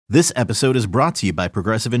This episode is brought to you by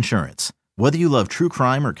Progressive Insurance. Whether you love true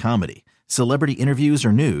crime or comedy, celebrity interviews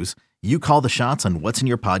or news, you call the shots on what's in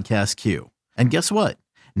your podcast queue. And guess what?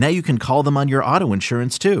 Now you can call them on your auto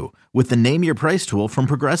insurance too with the Name Your Price tool from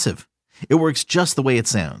Progressive. It works just the way it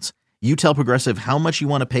sounds. You tell Progressive how much you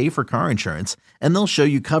want to pay for car insurance, and they'll show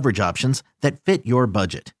you coverage options that fit your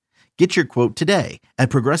budget. Get your quote today at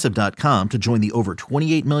Progressive.com to join the over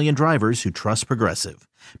 28 million drivers who trust Progressive.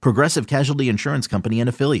 Progressive Casualty Insurance Company and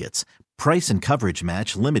Affiliates. Price and coverage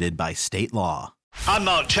match limited by state law. I'm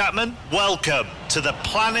Mark Chapman. Welcome to the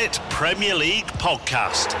Planet Premier League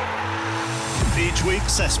podcast. Each week,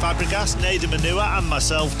 Cesc Fabregas, Nader Manua and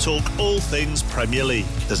myself talk all things Premier League.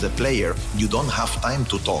 As a player, you don't have time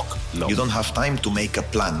to talk. No. You don't have time to make a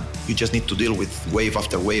plan. You just need to deal with wave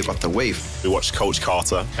after wave after wave. We watched Coach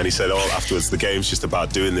Carter and he said, afterwards, the game's just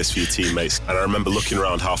about doing this for your teammates. And I remember looking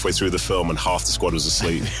around halfway through the film and half the squad was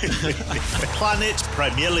asleep. Planet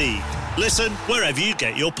Premier League. Listen wherever you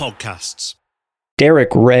get your podcasts. Derek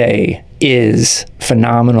Ray is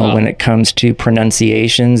phenomenal when it comes to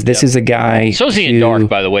pronunciations. This is a guy. So is Ian Dark,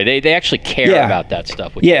 by the way. They actually care about that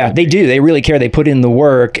stuff. Yeah, they do. They really care. They put in the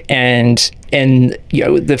work. And you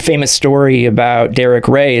know, the famous story about Derek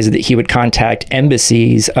Ray is that he would contact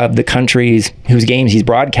embassies of the countries whose games he's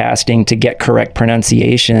broadcasting to get correct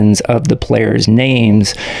pronunciations of the players'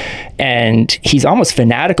 names. And he's almost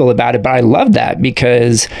fanatical about it, but I love that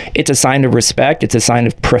because it's a sign of respect. It's a sign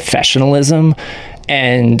of professionalism.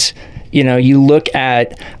 And, you know, you look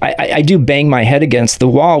at, I do bang my head against the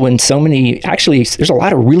wall when so many, actually, there's a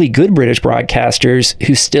lot of really good British broadcasters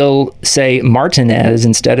who still say Martinez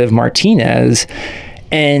instead of Martinez.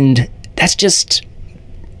 And that's just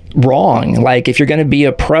wrong. Like, if you're going to be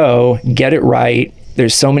a pro, get it right.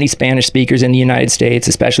 There's so many Spanish speakers in the United States,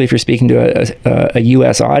 especially if you're speaking to a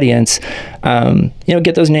U.S. audience. You know,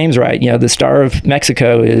 get those names right. You know, the star of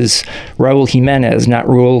Mexico is Raul Jimenez, not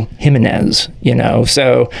Raul Jimenez. You know,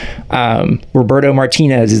 so Roberto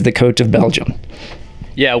Martinez is the coach of Belgium.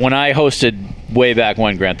 Yeah, when I hosted way back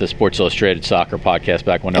when, Grant, the Sports Illustrated Soccer podcast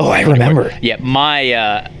back when. I remember. Yeah,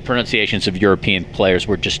 my pronunciations of European players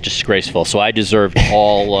were just disgraceful. So I deserved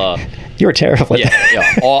all. You were terrible.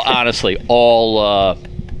 Yeah. All honestly, all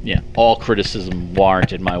criticism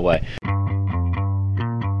warranted my way.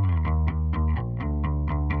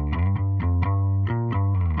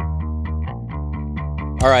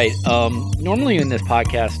 All right. Normally in this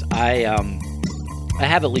podcast, I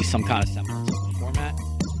have at least some kind of semblance of a format. I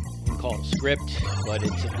wouldn't call it a script, but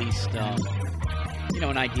it's at least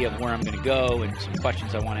an idea of where I'm going to go and some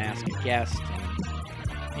questions I want to ask a guest,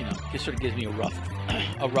 and just sort of gives me a rough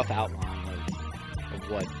outline of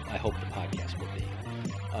what I hope the podcast will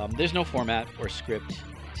be. There's no format or script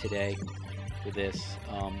today for this.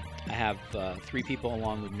 I have three people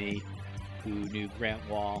along with me who knew Grant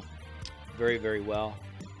Wahl very, very well.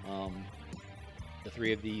 The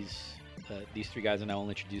three of these three guys, and I will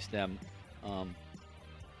introduce them,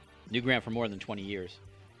 knew Grant for more than 20 years.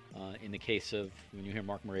 In the case of, when you hear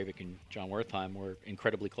Mark Moravec and John Wertheim, were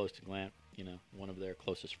incredibly close to Grant, one of their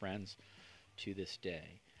closest friends to this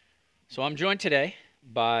day. So I'm joined today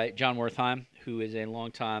by John Wertheim, who is a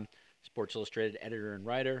longtime Sports Illustrated editor and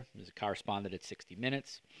writer. He's a correspondent at 60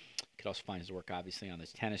 Minutes. You can also find his work, obviously, on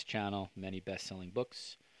his tennis channel, many best-selling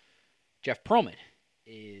books. Jeff Pearlman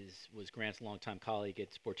was Grant's longtime colleague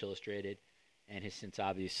at Sports Illustrated and has since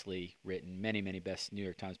obviously written many, many New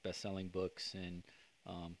York Times best-selling books, and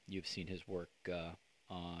you've seen his work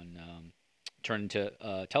turned into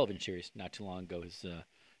a television series not too long ago,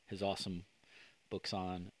 his awesome books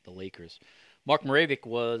on the Lakers. Mark Moravec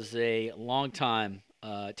was a longtime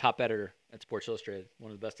top editor at Sports Illustrated,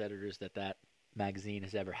 one of the best editors that magazine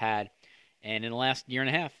has ever had. And in the last year and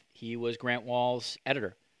a half, he was Grant Wahl's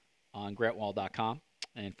editor on grantwahl.com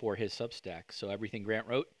and for his Substack. So everything Grant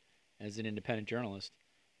wrote as an independent journalist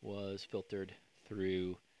was filtered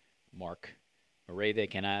through Mark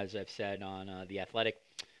Moravec. And as I've said on The Athletic,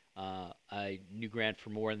 I knew Grant for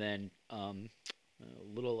more than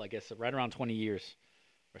right around 20 years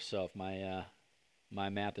or so, if my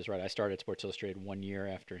math is right. I started at Sports Illustrated 1 year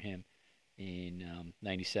after him in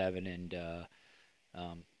 97, and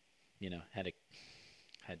had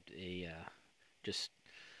a just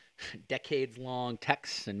decades-long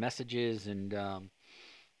texts and messages, and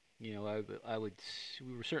we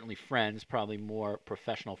were certainly friends, probably more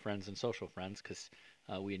professional friends than social friends, because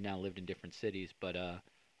we had now lived in different cities. But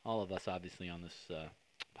all of us, obviously, on this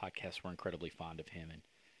podcast were incredibly fond of him and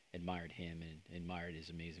admired him and admired his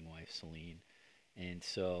amazing wife, Celine. And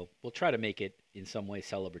so we'll try to make it in some way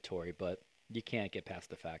celebratory, but you can't get past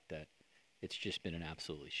the fact that it's just been an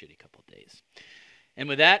absolutely shitty couple of days. And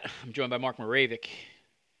with that, I'm joined by Mark Moravec.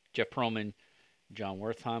 Jeff Pearlman, John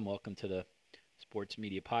Wertheim. Welcome to the Sports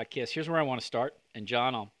Media Podcast. Here's where I want to start. And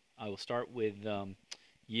John, I will start with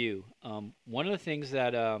you. One of the things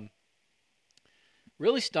that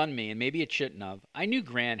really stunned me, and maybe it shouldn't have, I knew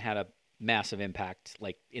Grant had a massive impact,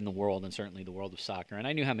 like in the world and certainly the world of soccer. And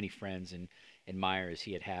I knew how many friends and admirers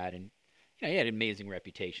he had. And he had an amazing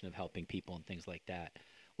reputation of helping people and things like that.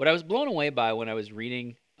 What I was blown away by when I was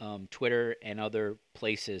reading Twitter and other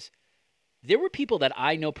places, there were people that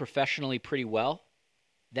I know professionally pretty well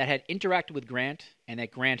that had interacted with Grant, and that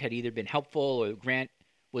Grant had either been helpful or Grant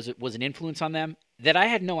was an influence on them that I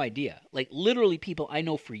had no idea. Like literally people I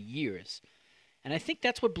know for years. And I think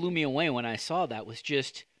that's what blew me away when I saw that was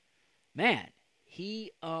just, man, he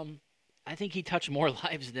I think he touched more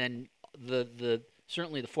lives than the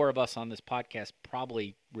certainly the four of us on this podcast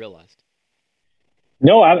probably realized.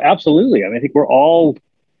 No, absolutely. I mean, I think we're all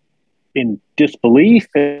in disbelief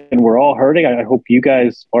and we're all hurting. I hope you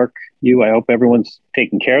guys, Mark, I hope everyone's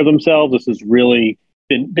taking care of themselves. This has really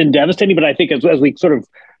been devastating. But I think as we sort of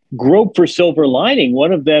grope for silver lining,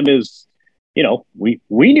 one of them is,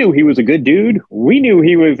 we knew he was a good dude. We knew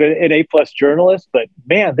he was an A+ journalist. But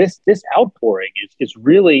man, this outpouring is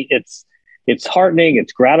really it's heartening.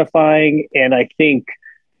 It's gratifying. And I think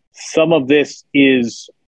some of this is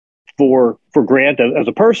for Grant as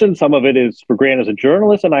a person. Some of it is for Grant as a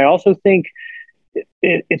journalist. And I also think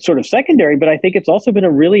it's sort of secondary, but I think it's also been a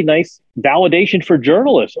really nice validation for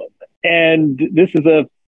journalism. And this is a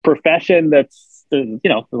profession that's, there's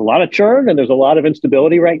a lot of churn and there's a lot of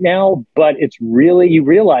instability right now, but it's really, you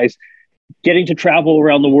realize getting to travel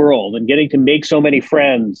around the world and getting to make so many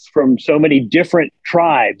friends from so many different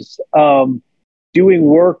tribes, doing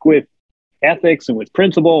work with ethics and with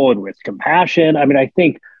principle and with compassion. I mean, I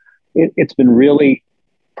think it's been really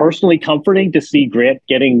personally comforting to see Grant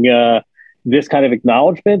getting this kind of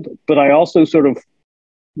acknowledgement, but I also sort of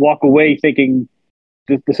walk away thinking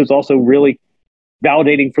this is also really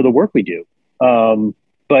validating for the work we do.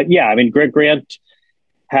 But yeah, I mean, Grant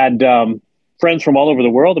had friends from all over the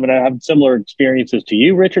world. I mean, I have similar experiences to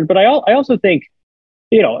you, Richard, but I also think,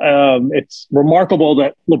 it's remarkable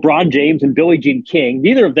that LeBron James and Billie Jean King,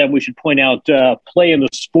 neither of them, we should point out, play in the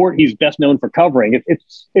sport he's best known for covering.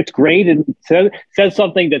 It's great and says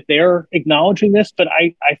something that they're acknowledging this, but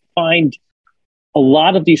I find a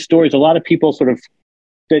lot of these stories, a lot of people sort of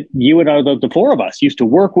that you and I, the four of us used to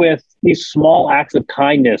work with, these small acts of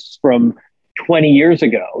kindness from 20 years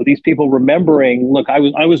ago, these people remembering, look,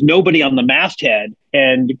 I was nobody on the masthead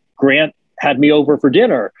and Grant had me over for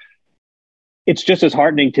dinner. It's just as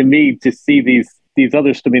heartening to me to see these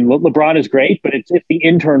others. I mean, LeBron is great, but it's the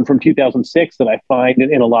intern from 2006 that I find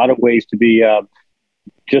in a lot of ways to be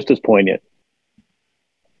just as poignant.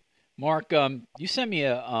 Mark, you sent me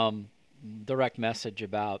a direct message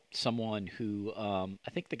about someone who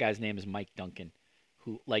I think the guy's name is Mike Duncan,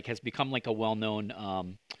 who has become a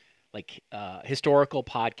well-known historical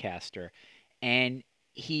podcaster, and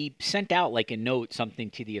he sent out a note,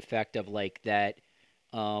 something to the effect of that.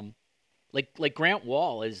 Grant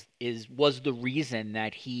Wahl was the reason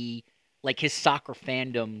that he his soccer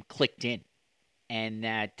fandom clicked in, and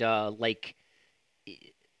that the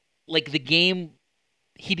game,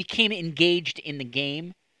 he became engaged in the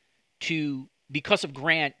game because of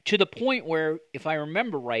Grant, to the point where, if I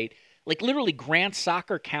remember right, literally Grant's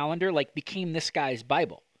soccer calendar became this guy's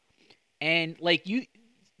Bible. And you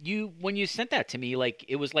when you sent that to me,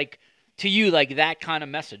 it was to you that kind of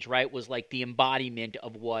message, right, was the embodiment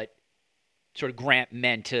of what sort of Grant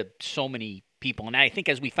meant to so many people. And I think,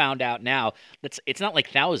 as we found out now, it's not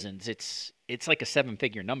thousands, it's a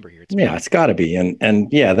 7-figure number here. It's got to be.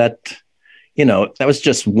 And yeah, that was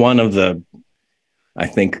just one of the, I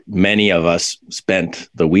think many of us spent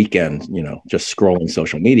the weekend, just scrolling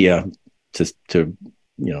social media to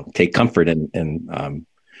take comfort in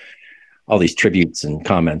all these tributes and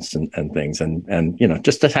comments and things. And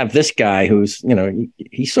just to have this guy who's,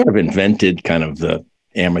 he sort of invented kind of the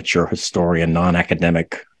amateur historian,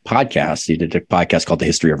 non-academic podcast. He did a podcast called The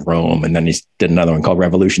History of Rome, and then he did another one called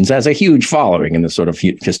Revolutions. Has a huge following in this sort of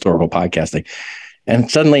historical podcasting.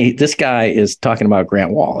 And suddenly this guy is talking about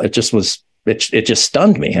Grant Wahl. It just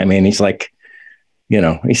stunned me. I mean, he's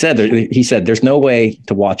he said there's no way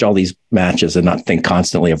to watch all these matches and not think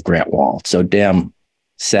constantly of Grant Wahl. It's so damn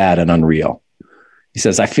sad and unreal. He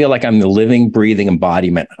says, I feel like I'm the living, breathing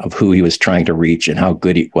embodiment of who he was trying to reach and how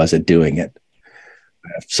good he was at doing it.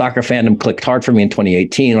 Soccer fandom clicked hard for me in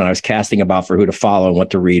 2018 when I was casting about for who to follow and what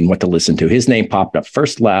to read and what to listen to. His name popped up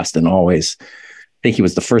first, last, and always. I think he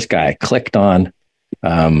was the first guy I clicked on.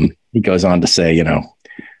 He goes on to say, he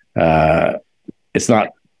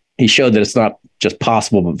showed that it's not just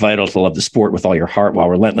possible but vital to love the sport with all your heart while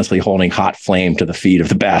relentlessly holding hot flame to the feet of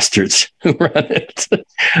the bastards who run it.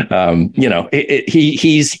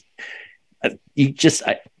 He's you just,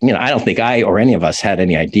 I don't think I or any of us had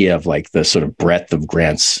any idea of like the sort of breadth of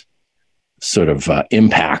Grant's sort of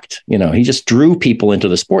impact. He just drew people into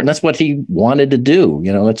the sport, and that's what he wanted to do.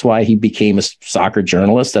 That's why he became a soccer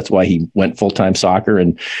journalist. That's why he went full-time soccer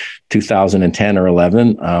in 2010 or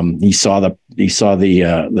 11. He saw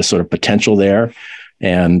the sort of potential there,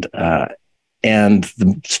 and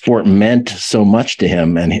the sport meant so much to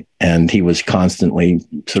him, and he was constantly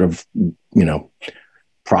sort of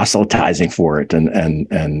proselytizing for it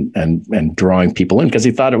and drawing people in because he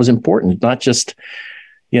thought it was important, not just.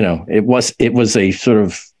 It was a sort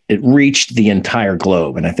of, it reached the entire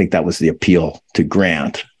globe. And I think that was the appeal to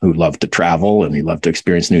Grant, who loved to travel and he loved to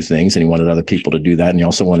experience new things. And he wanted other people to do that. And he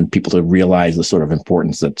also wanted people to realize the sort of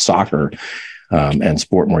importance that soccer and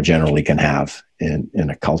sport more generally can have in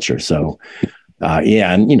a culture. So,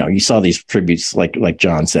 and, you saw these tributes, like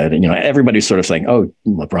John said, and, everybody's sort of saying, oh,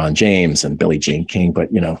 LeBron James and Billie Jean King, but,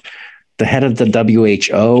 the head of the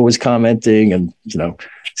WHO was commenting, and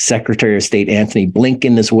Secretary of State Anthony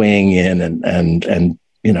Blinken is weighing in, and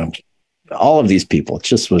all of these people.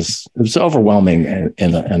 It was overwhelming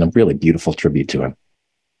and a really beautiful tribute to him.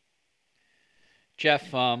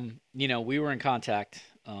 Jeff, we were in contact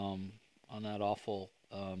on that awful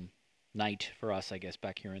night for us, I guess,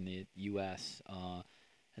 back here in the U.S.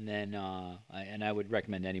 And then I would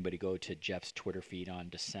recommend anybody go to Jeff's Twitter feed on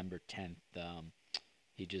December 10th.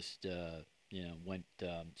 He just, went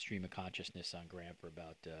stream of consciousness on Grant for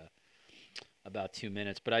about 2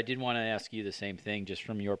 minutes. But I did want to ask you the same thing, just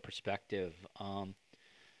from your perspective.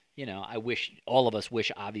 I wish, all of us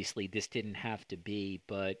wish, obviously, this didn't have to be,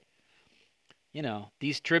 but,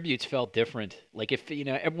 these tributes felt different. Like if,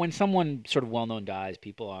 when someone sort of well-known dies,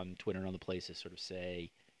 people on Twitter and other places sort of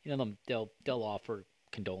say, they'll offer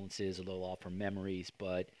condolences or they'll offer memories,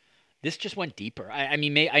 but this just went deeper. I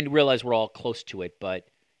realize we're all close to it, but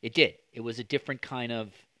it did. It was a different kind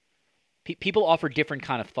of people offer different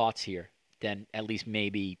kind of thoughts here than at least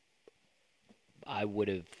maybe I would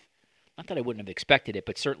have. Not that I wouldn't have expected it,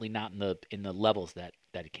 but certainly not in the levels that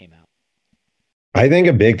it came out. I think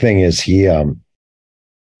a big thing is he.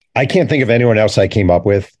 I can't think of anyone else I came up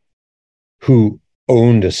with who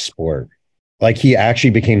owned a sport. Like he actually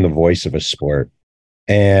became the voice of a sport,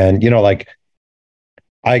 and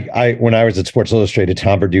I when I was at Sports Illustrated,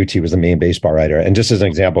 Tom Verducci was the main baseball writer. And just as an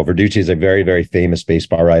example, Verducci is a very, very famous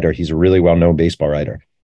baseball writer. He's a really well-known baseball writer.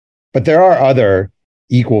 But there are other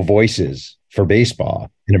equal voices for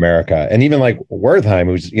baseball in America. And even like Wertheim,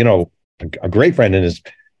 who's, a great friend and is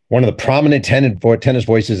one of the prominent tennis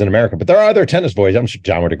voices in America. But there are other tennis voices. I'm sure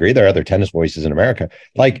John would agree. There are other tennis voices in America.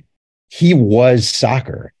 Like he was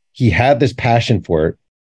soccer. He had this passion for it.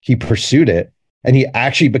 He pursued it. And he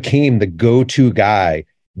actually became the go-to guy,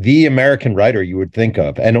 the American writer you would think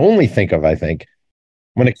of and only think of, I think,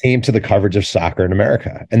 when it came to the coverage of soccer in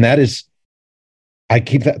America. And that's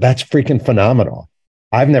freaking phenomenal.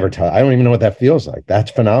 I don't even know what that feels like.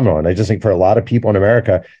 That's phenomenal. And I just think for a lot of people in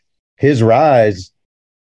America, his rise,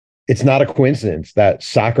 it's not a coincidence that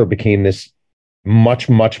soccer became this much,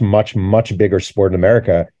 much, much, much bigger sport in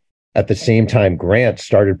America. At the same time, Grant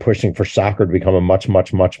started pushing for soccer to become a much,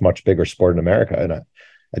 much, much, much bigger sport in America. And I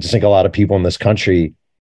just think a lot of people in this country,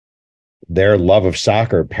 their love of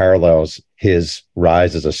soccer parallels his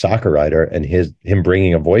rise as a soccer writer and him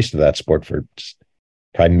bringing a voice to that sport for just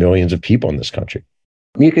probably millions of people in this country.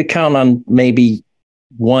 You could count on maybe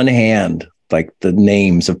one hand, like the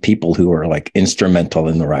names of people who are like instrumental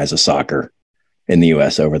in the rise of soccer in the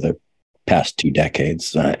U.S. over the past 2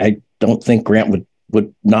 decades. I don't think Grant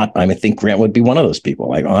would not. I think Grant would be one of those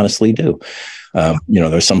people. I honestly do.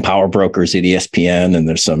 There's some power brokers at ESPN, and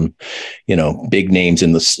there's some, big names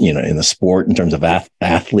in the, in the sport in terms of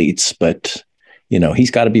athletes. But,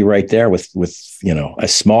 he's got to be right there with a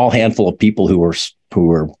small handful of people who were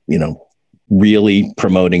really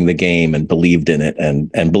promoting the game and believed in it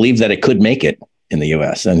and believed that it could make it in the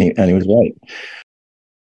U.S. And he was right.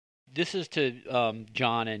 This is to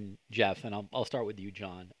John and Jeff, and I'll start with you,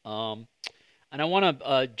 John. And I want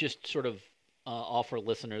to just sort of offer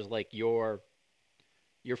listeners like your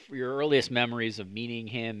earliest memories of meeting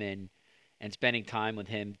him and spending time with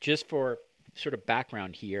him, just for sort of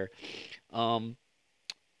background here.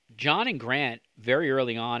 John and Grant, very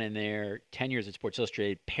early on in their tenures at Sports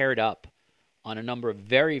Illustrated, paired up on a number of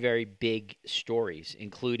very, very big stories,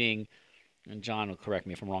 including, and John will correct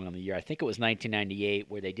me if I'm wrong on the year, I think it was 1998,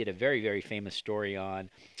 where they did a very, very famous story on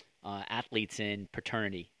athletes in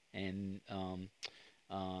paternity. And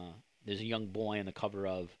there's a young boy on the cover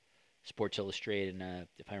of Sports Illustrated, and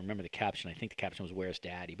if I remember the caption, I think the caption was "Where's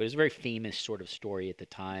Daddy?" But it was a very famous sort of story at the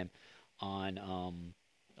time on,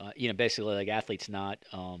 basically like athletes not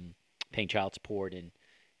paying child support and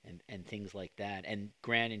things like that. And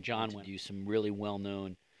Grant and John went to do some really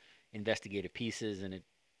well-known investigative pieces, and it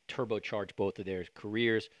turbocharged both of their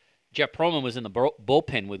careers. Jeff Pearlman was in the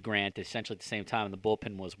bullpen with Grant essentially at the same time, and the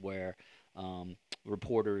bullpen was where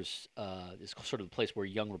reporters, is sort of the place where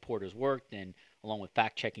young reporters worked, and along with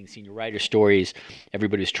fact-checking senior writer stories,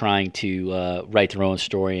 everybody was trying to write their own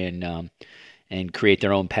story and create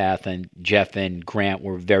their own path. And Jeff and Grant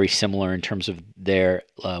were very similar in terms of their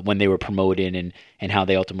when they were promoted and how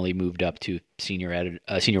they ultimately moved up to senior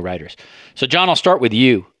writers. So, John, I'll start with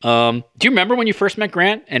you. Do you remember when you first met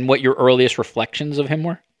Grant and what your earliest reflections of him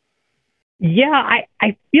were? Yeah,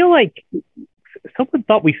 I feel like someone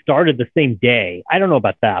thought we started the same day. I don't know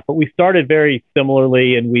about that, but we started very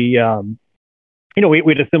similarly, and we had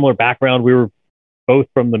a similar background. We were both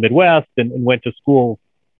from the Midwest and went to school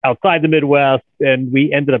outside the Midwest, and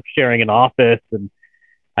we ended up sharing an office. And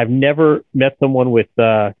I've never met someone with,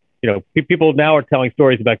 people now are telling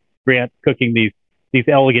stories about Grant cooking these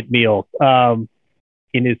elegant meals.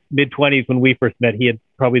 In his mid-20s, when we first met, he had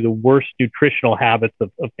probably the worst nutritional habits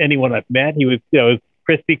of anyone I've met. He was, it was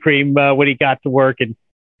Krispy Kreme when he got to work, and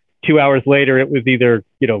 2 hours later, it was either,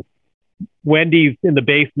 Wendy's in the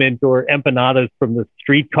basement or empanadas from the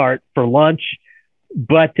street cart for lunch.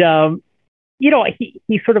 But,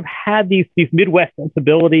 he sort of had these Midwest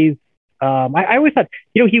sensibilities. I always thought,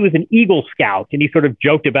 he was an Eagle Scout, and he sort of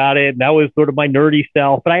joked about it, and that was sort of my nerdy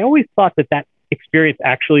self. But I always thought that experience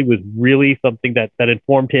actually was really something that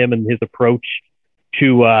informed him and his approach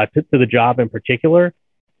to the job in particular.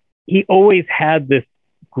 He always had this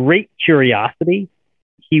great curiosity.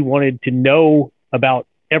 He wanted to know about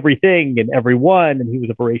everything and everyone, and he was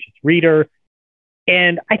a voracious reader.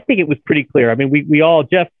 And I think it was pretty clear. I mean, we all,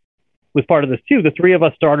 Jeff was part of this too. The three of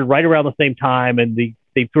us started right around the same time, and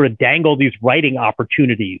they sort of dangled these writing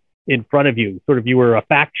opportunities in front of you. Sort of, you were a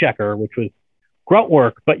fact checker, which was grunt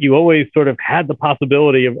work, but you always sort of had the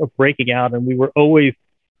possibility of breaking out, and we were always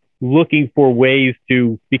looking for ways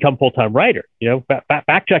to become full-time writers.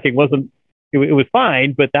 Fact checking wasn't, it was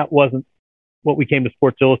fine, but that wasn't what we came to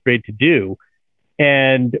Sports Illustrated to do.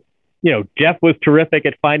 And, Jeff was terrific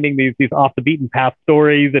at finding these off the beaten path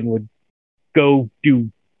stories and would go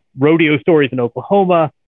do rodeo stories in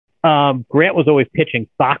Oklahoma. Grant was always pitching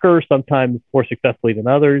soccer, sometimes more successfully than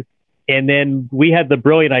others. And then we had the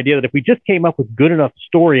brilliant idea that if we just came up with good enough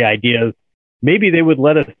story ideas, maybe they would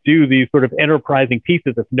let us do these sort of enterprising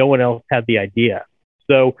pieces if no one else had the idea.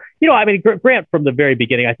 So, Grant from the very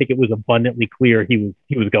beginning, I think it was abundantly clear he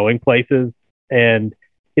was going places. And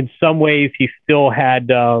in some ways, he still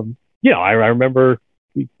had, I remember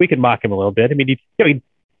we could mock him a little bit. I mean, he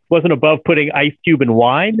wasn't above putting ice cube in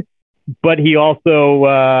wine, but he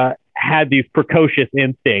also had these precocious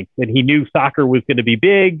instincts, and he knew soccer was going to be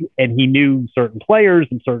big, and he knew certain players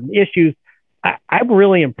and certain issues. I'm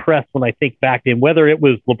really impressed when I think back to him, whether it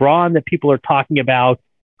was LeBron that people are talking about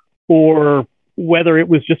or whether it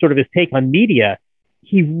was just sort of his take on media.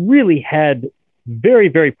 He really had very,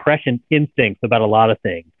 very prescient instincts about a lot of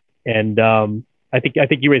things. And I think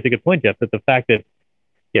you raised a good point, Jeff, that the fact that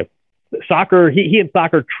soccer, he and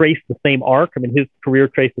soccer traced the same arc. I mean, his career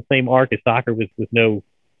traced the same arc as soccer was no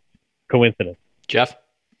coincidence. Jeff?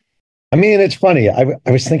 I mean, it's funny. I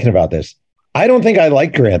was thinking about this. I don't think I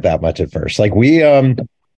liked Grant that much at first. Like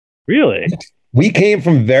really, we came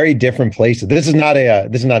from very different places. This is not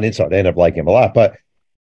an insult. I ended up liking him a lot, but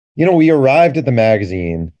we arrived at the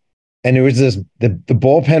magazine, and it was the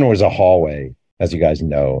bullpen was a hallway, as you guys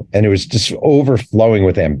know, and it was just overflowing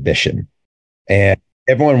with ambition, and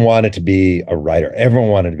everyone wanted to be a writer. Everyone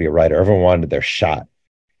wanted to be a writer. Everyone wanted their shot,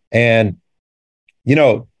 and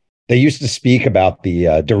they used to speak about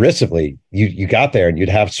the derisively. You got there, and you'd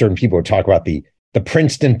have certain people who talk about the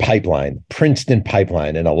Princeton pipeline,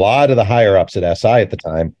 and a lot of the higher ups at SI at the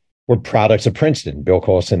time were products of Princeton. Bill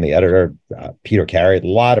Colson, the editor, Peter Carey, a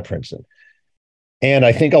lot of Princeton. And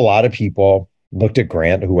I think a lot of people looked at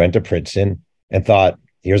Grant, who went to Princeton, and thought,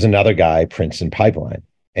 here's another guy, Princeton pipeline.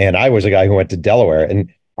 And I was a guy who went to Delaware, and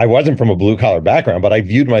I wasn't from a blue collar background, but I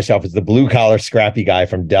viewed myself as the blue collar scrappy guy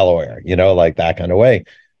from Delaware, like that kind of way.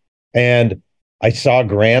 And I saw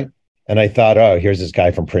Grant, and I thought, oh, here's this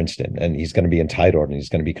guy from Princeton, and he's going to be entitled, and he's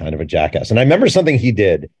going to be kind of a jackass. And I remember something he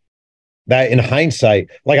did that in hindsight,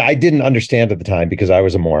 like I didn't understand at the time because I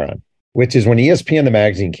was a moron, which is when ESPN, the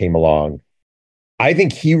magazine, came along, I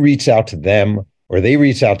think he reached out to them, or they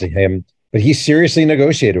reached out to him, but he seriously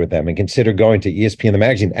negotiated with them and considered going to ESPN, the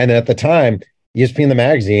magazine. And at the time, ESPN the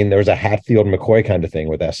magazine, there was a Hatfield McCoy kind of thing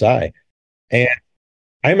with SI. And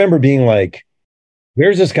I remember being like,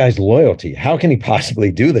 where's this guy's loyalty? How can he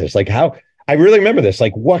possibly do this? Like, how? I really remember this.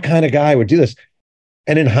 Like, what kind of guy would do this?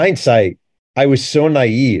 And in hindsight, I was so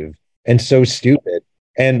naive and so stupid.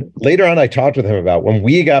 And later on, I talked with him about when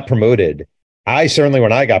we got promoted.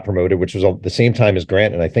 When I got promoted, which was the same time as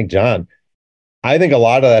Grant and I think John, I think a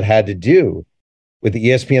lot of that had to do with the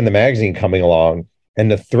ESPN the magazine coming along and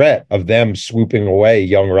the threat of them swooping away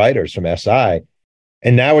young writers from SI.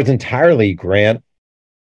 And now it's entirely Grant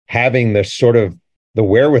having the sort of the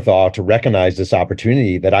wherewithal to recognize this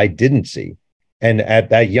opportunity that I didn't see. And at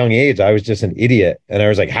that young age, I was just an idiot. And I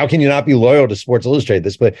was like, how can you not be loyal to Sports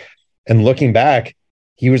Illustrated? And looking back,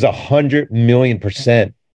 he was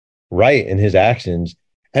 100,000,000% right in his actions.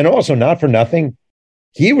 And also, not for nothing,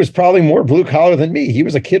 he was probably more blue collar than me. He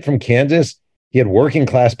was a kid from Kansas. He had working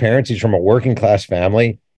class parents. He's from a working class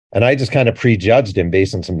family. And I just kind of prejudged him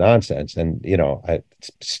based on some nonsense. And,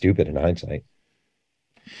 it's stupid in hindsight.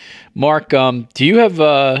 Mark, do you have,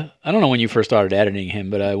 I don't know when you first started editing him,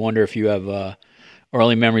 but I wonder if you have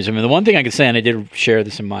early memories of him. The one thing I could say, and I did share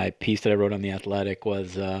this in my piece that I wrote on The Athletic,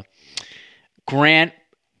 was Grant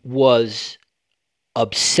was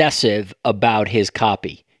obsessive about his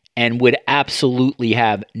copy and would absolutely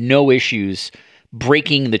have no issues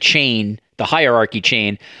breaking the hierarchy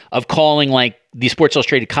chain of calling like the Sports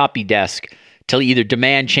Illustrated copy desk to either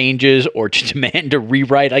demand changes or to demand a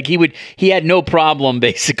rewrite. Like he had no problem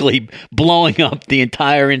basically blowing up the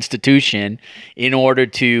entire institution in order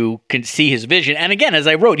to see his vision. And again, as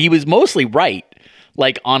I wrote, he was mostly right,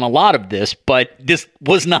 like on a lot of this, but this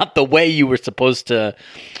was not the way you were supposed to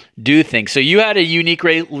do things. So you had a unique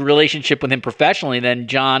relationship with him professionally than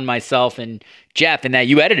John, myself, and Jeff, in that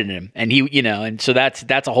you edited him, and he, and so that's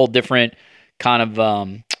a whole different kind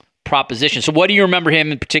of proposition. So what do you remember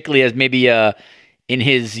him, particularly as maybe in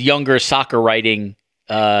his younger soccer writing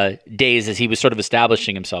days, as he was sort of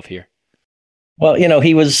establishing himself here? Well,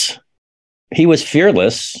 he was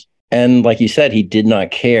fearless, and like you said, he did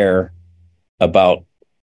not care about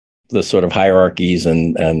the sort of hierarchies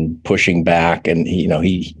and pushing back. And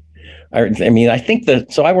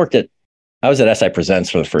I was at SI Presents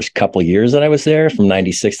for the first couple of years that I was there, from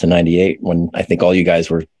 96 to 98, when I think all you guys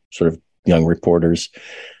were sort of young reporters.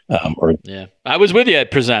 I was with you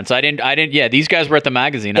at Presents. I didn't. Yeah, these guys were at the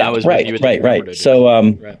magazine. I was with you at the right. So,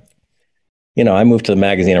 I moved to the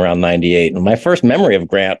magazine around 98. And my first memory of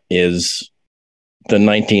Grant is the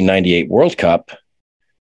 1998 World Cup,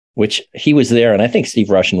 which he was there. And I think Steve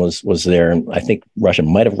Rushin was there. And I think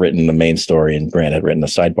Rushin might have written the main story and Grant had written a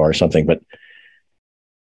sidebar or something. But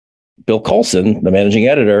Bill Colson, the managing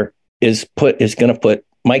editor, is going to put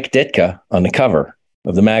Mike Ditka on the cover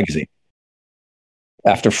of the magazine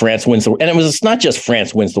after France wins and it's not just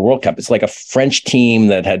France wins the World Cup. It's like a French team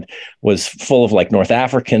that was full of like North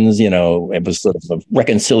Africans. It was sort of a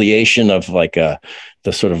reconciliation of like the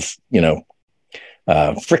sort of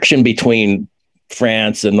friction between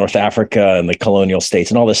France and North Africa and the colonial states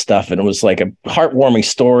and all this stuff. And it was like a heartwarming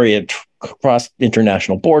story across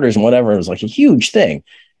international borders and whatever. It was like a huge thing.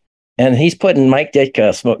 And he's putting Mike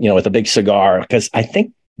Ditka, with a big cigar, because I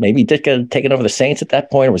think maybe Ditka had taken over the Saints at that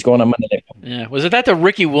point, or was going on Monday Night. Yeah, was it that the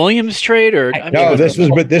Ricky Williams trade, or this was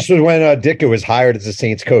when Ditka was hired as the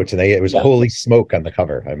Saints coach, and it was holy smoke on the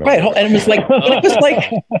cover. I remember. Right, and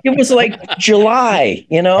it was like July.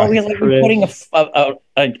 We were putting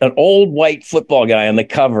an old white football guy on the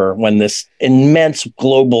cover when this immense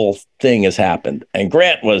global thing has happened, and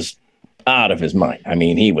Grant was out of his mind. I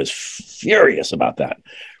mean, he was furious about that.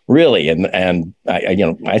 Really, and I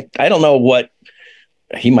don't know what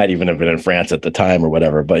he might even have been in France at the time or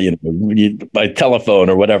whatever, but by telephone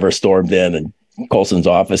or whatever, stormed in and Colson's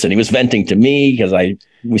office, and he was venting to me because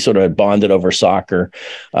we sort of had bonded over soccer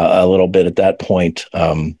a little bit at that point.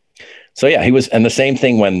 So yeah, he was, and the same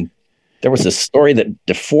thing when there was this story that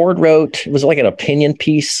DeFord wrote. It was like an opinion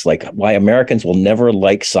piece, like why Americans will never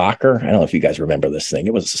like soccer. I don't know if you guys remember this thing.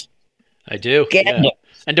 It was. I do. Yeah.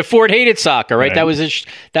 And DeFord hated soccer, right? That was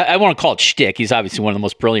I want to call it shtick. He's obviously one of the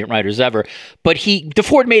most brilliant writers ever. But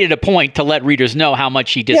DeFord made it a point to let readers know how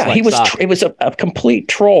much he disliked soccer. It was a complete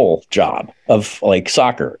troll job of like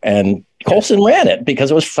soccer. And Colson ran it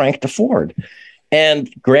because it was Frank DeFord.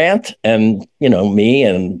 And Grant and, me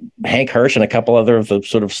and Hank Hirsch and a couple other of the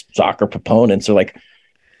sort of soccer proponents are like,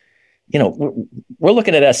 we're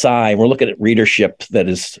looking at SI, we're looking at readership that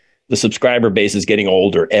is, the subscriber base is getting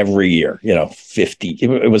older every year, 50.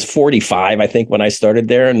 It was 45, I think, when I started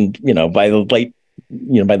there. And, by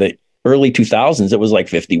the early 2000s, it was like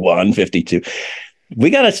 51, 52. We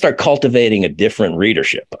got to start cultivating a different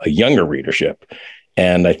readership, a younger readership.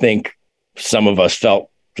 And I think, some of us felt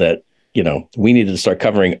that, we needed to start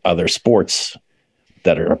covering other sports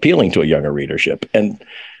that are appealing to a younger readership. And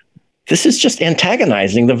this is just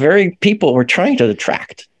antagonizing the very people we're trying to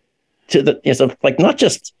attract to not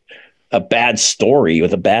just a bad story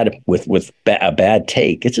with a bad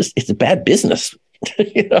take. It's a bad business,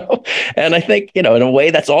 And I think, in a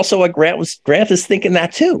way that's also what Grant is thinking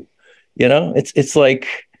that too. It's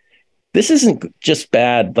like, this isn't just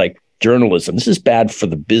bad, like journalism. This is bad for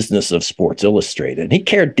the business of Sports Illustrated. And he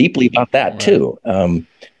cared deeply about that too.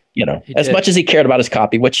 As much as he cared about his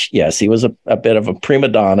copy, which, yes, he was a bit of a prima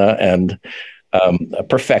donna and a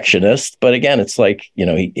perfectionist. But again, it's like,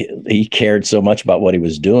 he cared so much about what he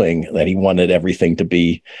was doing that he wanted everything to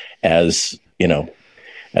be as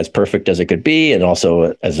perfect as it could be, and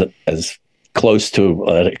also as close to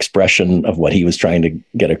an expression of what he was trying to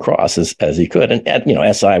get across as he could.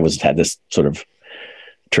 And SI had this sort of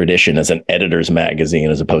tradition as an editor's magazine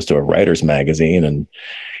as opposed to a writer's magazine. And,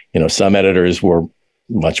 some editors were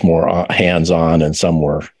much more hands-on and some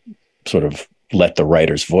were sort of let the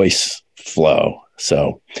writer's voice flow.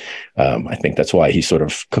 So I think that's why he sort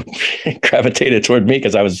of gravitated toward me,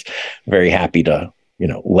 because I was very happy to,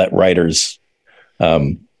 let writers,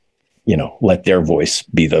 let their voice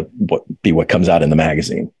be what comes out in the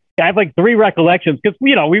magazine. I have like 3 recollections because,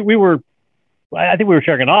 I think we were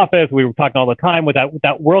sharing an office. We were talking all the time with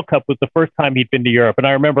that World Cup was the first time he'd been to Europe. And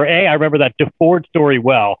I remember that DeFord story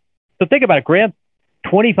well. So think about it. Grant's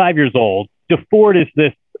 25 years old. DeFord is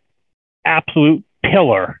this absolute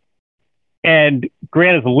pillar. And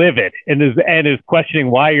Grant is livid and is questioning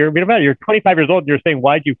why you're 25 years old and you're saying,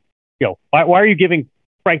 why are you giving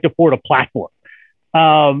Frank DeFord a platform?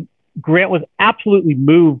 Grant was absolutely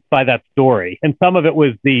moved by that story. And some of it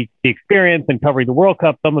was the experience in covering the World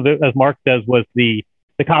Cup. Some of it, as Mark says, was the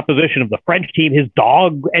composition of the French team. His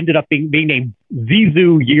dog ended up being named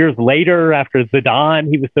Zizou years later after Zidane.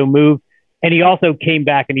 He was so moved. And he also came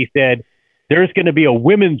back and he said, there's going to be a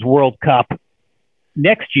women's World Cup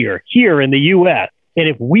next year here in the U.S. And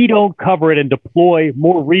if we don't cover it and deploy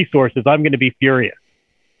more resources, I'm going to be furious.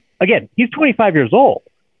 Again, he's 25 years old.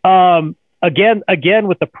 Again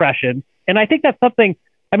with the pression. And I think that's something,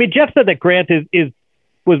 Jeff said that Grant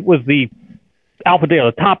was the alpha dale,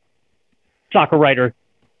 the top soccer writer,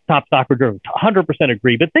 top soccer journalist, 100%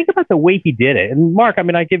 agree. But think about the way he did it. And Mark,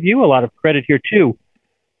 I give you a lot of credit here too.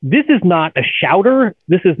 This is not a shouter.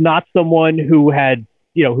 This is not someone who had,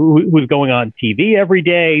 who was going on TV every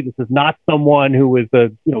day. This is not someone who was,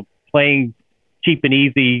 playing cheap and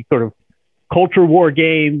easy sort of culture war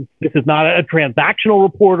games. This is not a transactional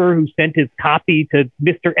reporter who sent his copy to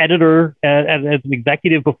Mr. Editor as an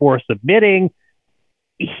executive before submitting.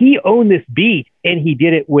 He owned this beat, and he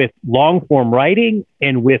did it with long form writing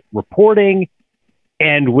and with reporting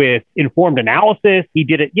and with informed analysis. He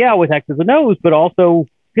did it, with X's and O's, but also,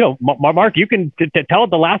 Mark, you can tell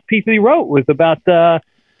the last piece that he wrote was about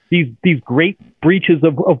these great breaches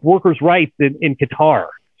of workers' rights in Qatar.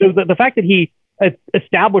 So the fact that he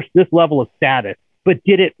established this level of status, but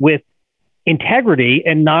did it with integrity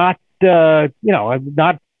and not, Richard,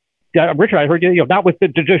 I heard not with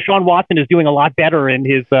Sean Watson is doing a lot better in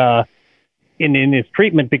his in his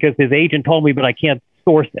treatment because his agent told me, but I can't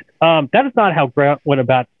source it. That is not how Grant went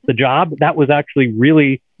about the job. That was actually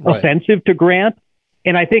really offensive to Grant.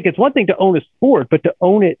 And I think it's one thing to own a sport, but to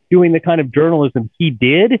own it doing the kind of journalism he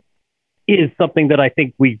did is something that I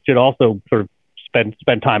think we should also sort of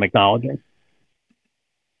spend time acknowledging.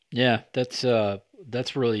 Yeah, that's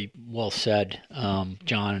really well said,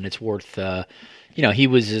 John, and it's worth, he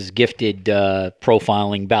was as gifted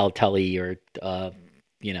profiling Balotelli or,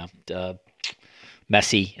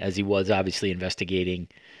 Messi as he was obviously investigating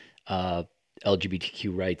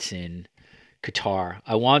LGBTQ rights in Qatar.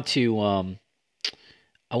 I want to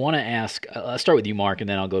ask, I'll start with you, Mark, and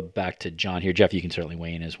then I'll go back to John here. Jeff, you can certainly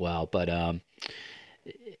weigh in as well. But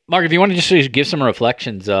Mark, if you want to just give some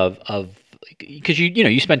reflections of because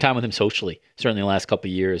you spend time with him socially, certainly the last couple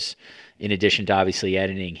of years, in addition to obviously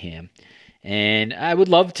editing him. And I would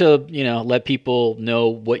love to, let people know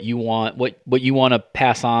what you want to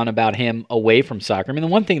pass on about him away from soccer. The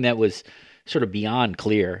one thing that was sort of beyond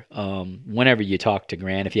clear, whenever you talked to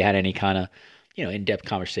Grant, if you had any kind of, in-depth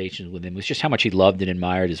conversations with him, was just how much he loved and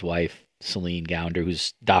admired his wife, Celine Gounder,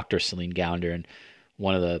 who's Dr. Celine Gounder, and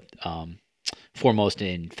one of the foremost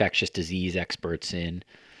infectious disease experts in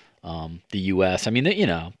the U.S.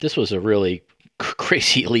 This was a really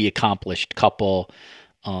crazily accomplished couple.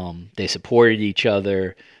 They supported each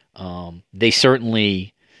other. They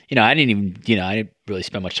certainly, I didn't really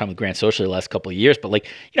spend much time with Grant socially the last couple of years, but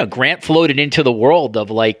Grant floated into the world of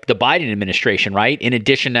the Biden administration, right? In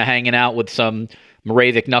addition to hanging out with some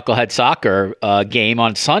Moravik Knucklehead Soccer game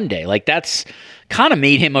on Sunday. Like, that's kind of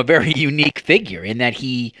made him a very unique figure in that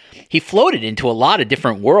he floated into a lot of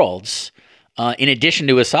different worlds in addition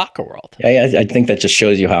to his soccer world. Yeah, I think that just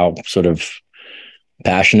shows you how sort of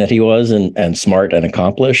passionate he was and smart and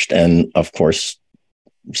accomplished. And of course,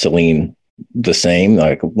 Celine, the same.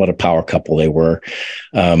 Like, what a power couple they were.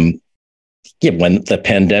 When the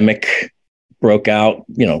pandemic broke out,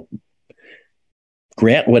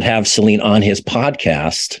 Grant would have Celine on his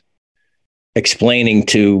podcast explaining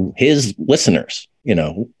to his listeners,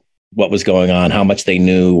 what was going on, how much they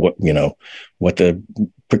knew, what the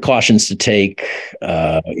precautions to take.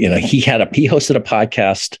 He hosted a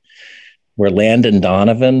podcast where Landon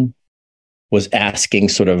Donovan was asking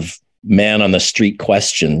sort of man on the street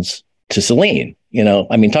questions to Celine.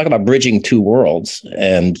 Talk about bridging two worlds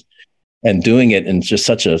and doing it in just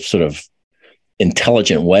such a sort of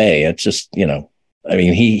intelligent way. It's just,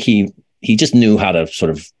 he just knew how to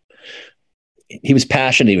sort of, he was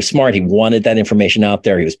passionate, he was smart, he wanted that information out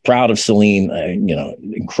there. He was proud of Celine,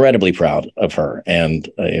 incredibly proud of her. And,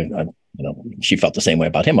 she felt the same way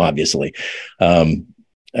about him, obviously.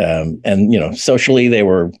 Socially, they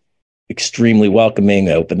were extremely welcoming.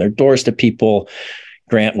 They opened their doors to people.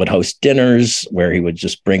 Grant would host dinners where he would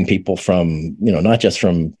just bring people from, not just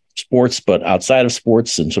from sports, but outside of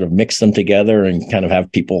sports, and sort of mix them together and kind of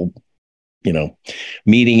have people,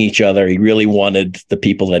 meeting each other. He really wanted the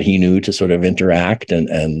people that he knew to sort of interact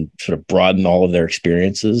and sort of broaden all of their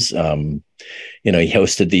experiences. He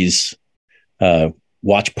hosted these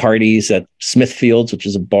watch parties at Smithfields, which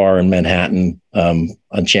is a bar in Manhattan,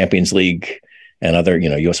 on Champions League and other,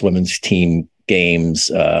 U.S. women's team games,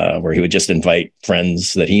 where he would just invite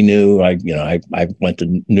friends that he knew. I went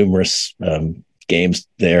to numerous games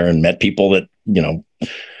there and met people that,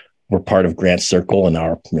 were part of Grant's circle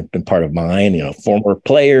and been part of mine, former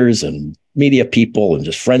players and media people and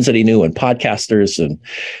just friends that he knew and podcasters and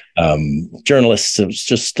journalists. It was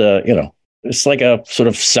just, it's like a sort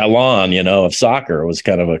of salon, of soccer. It was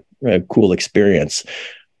kind of a cool experience.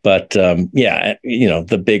 But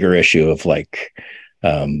the bigger issue of like,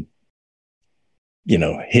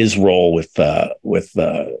 his role with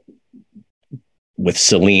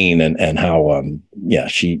Celine and how,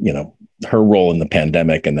 she, her role in the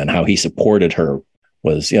pandemic and then how he supported her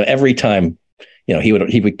was, every time, he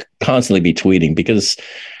would constantly be tweeting because,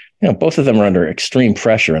 both of them are under extreme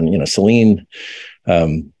pressure. And, Celine,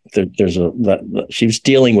 she was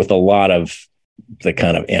dealing with a lot of the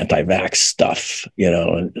kind of anti-vax stuff,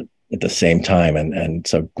 at the same time. And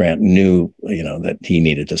so Grant knew, that he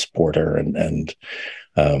needed to support her.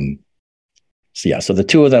 So the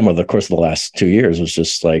two of them over the course of the last 2 years was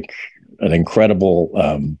just like an incredible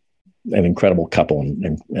couple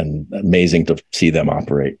and amazing to see them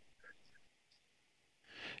operate.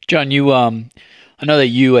 John, I know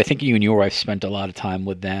that I think you and your wife spent a lot of time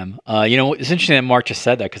with them. It's interesting that Mark just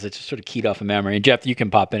said that because it's just sort of keyed off of memory. And Jeff, you can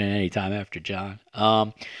pop in at any time after John.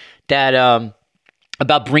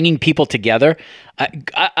 About bringing people together.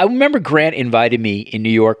 I remember Grant invited me in New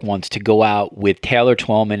York once to go out with Taylor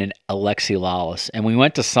Twellman and Alexi Lalas. And we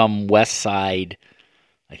went to some West Side,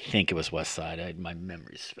 I think it was West Side. My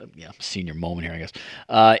memory's senior moment here, I guess.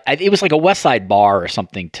 It was like a West Side bar or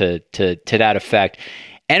something to that effect.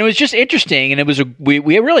 And it was just interesting. And we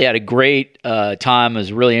really had a great time. It was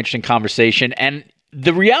a really interesting conversation. And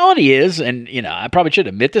the reality is, and I probably should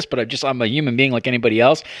admit this, but I'm a human being like anybody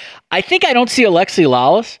else. I think I don't see Alexi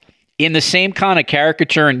Lalas in the same kind of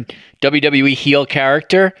caricature and WWE heel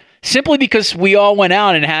character, simply because we all went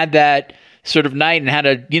out and had that sort of night and had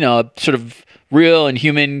a sort of real and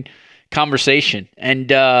human conversation. And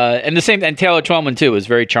the same, and Taylor Twellman too was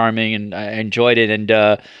very charming, and I enjoyed it. And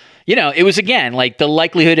it was, again, like the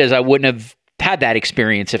likelihood is I wouldn't have had that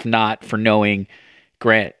experience if not for knowing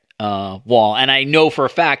Grant Wahl. And I know for a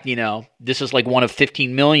fact, this is like one of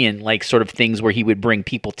 15 million like sort of things where he would bring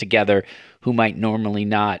people together who might normally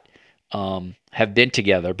not have been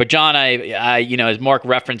together. But John, I as Mark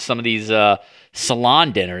referenced some of these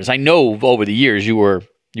salon dinners, I know over the years you were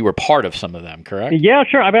part of some of them, correct? Yeah,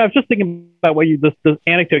 sure. I was just thinking about this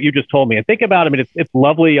anecdote you just told me, and think about, it's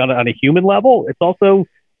lovely on a human level. It's also,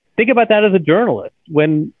 think about that as a journalist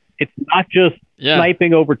when it's not just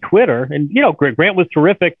sniping over Twitter. And, Grant was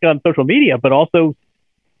terrific on social media, but also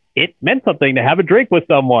it meant something to have a drink with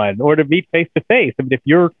someone or to meet face to face. If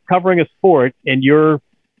you're covering a sport and you're,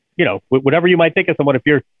 whatever you might think of someone, if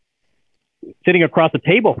you're sitting across the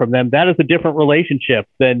table from them, that is a different relationship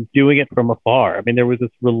than doing it from afar. There was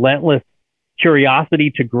this relentless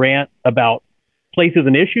curiosity to Grant about places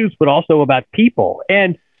and issues, but also about people.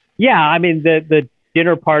 And the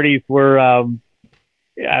dinner parties were,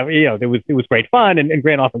 it was great fun, and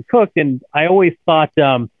Grant often cooked. And I always thought,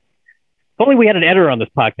 if only we had an editor on this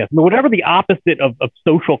podcast. I mean, whatever the opposite of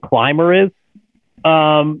social climber is,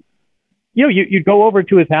 you go over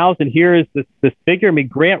to his house and here is this figure. I mean,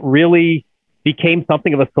 Grant really became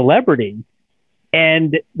something of a celebrity.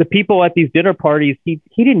 And the people at these dinner parties, he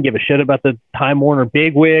didn't give a shit about the Time Warner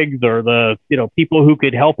bigwigs or the people who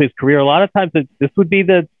could help his career. A lot of times this would be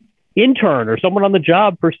the intern or someone on the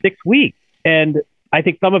job for 6 weeks. And I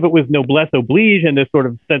think some of it was noblesse oblige and this sort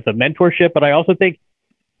of sense of mentorship. But I also think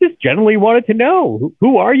just generally wanted to know,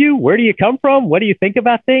 who are you? Where do you come from? What do you think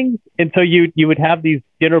about things? And so you would have these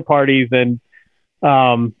dinner parties and,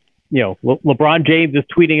 LeBron James is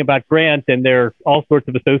tweeting about Grant and there are all sorts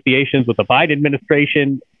of associations with the Biden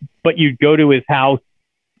administration, but you'd go to his house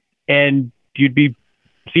and you'd be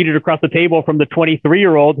seated across the table from the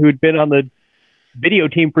 23-year-old who had been on the video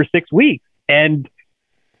team for 6 weeks. And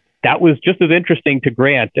that was just as interesting to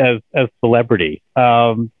Grant as celebrity.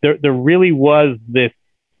 There really was this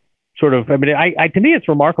sort of, to me, it's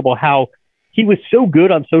remarkable how he was so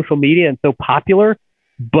good on social media and so popular,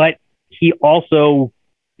 but he also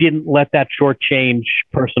didn't let that shortchange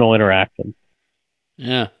personal interaction.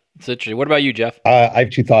 Yeah, it's interesting. What about you, Jeff? I have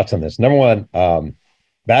two thoughts on this. Number one,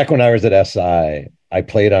 back when I was at SI, I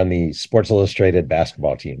played on the Sports Illustrated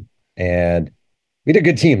basketball team, and we had a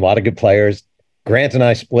good team, a lot of good players. Grant and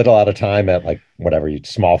I split a lot of time at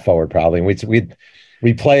small forward probably, and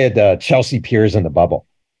we played Chelsea Piers in the bubble.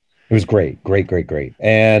 It was great.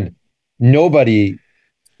 And nobody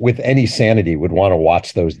with any sanity would want to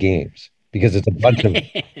watch those games because it's a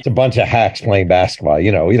bunch of hacks playing basketball. We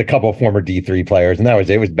had a couple of former D3 players, and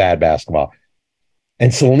it was bad basketball.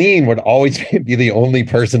 And Celine would always be the only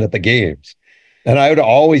person at the games. And I would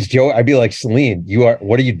always joke, I'd be like, Celine,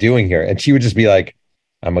 what are you doing here? And she would just be like,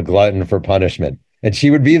 I'm a glutton for punishment. And she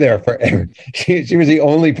would be there forever. She was the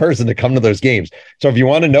only person to come to those games. So if you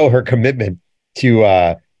want to know her commitment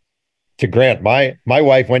to Grant, my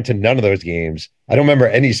wife went to none of those games. I don't remember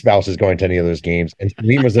any spouses going to any of those games. And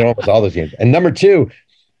Celine was at almost all those games. And number two,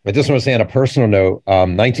 I just want to say on a personal note,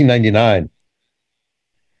 1999,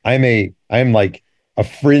 I am like a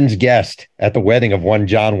fringe guest at the wedding of one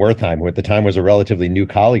John Wertheim, who at the time was a relatively new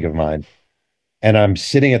colleague of mine. And I'm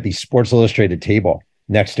sitting at the Sports Illustrated table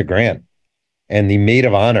next to Grant. And the maid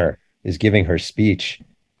of honor is giving her speech.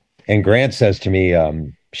 And Grant says to me,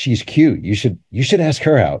 she's cute. You should ask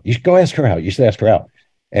her out. You should go ask her out. You should ask her out.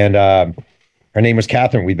 And her name was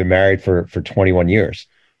Catherine. We've been married for 21 years.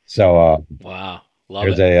 So wow,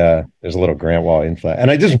 there's a little Grant Wahl influence. And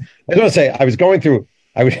I just want to say, I was scrolling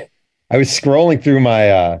through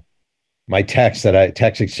my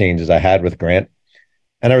text exchanges I had with Grant,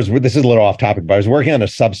 and this is a little off topic, but I was working on a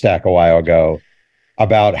Substack a while ago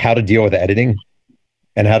about how to deal with editing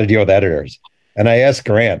and how to deal with editors. And I asked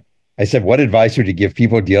Grant, I said, what advice would you give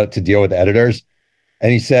people to deal with editors?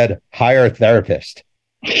 And he said, hire a therapist.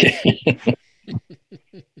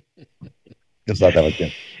 Just thought that was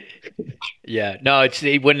good. Yeah, no, it's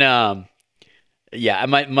when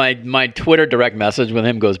my Twitter direct message with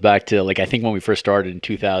him goes back to I think when we first started in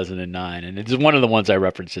 2009, and it's one of the ones I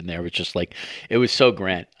referenced in there. Which just it was so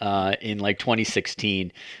Grant in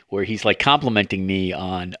 2016, where he's complimenting me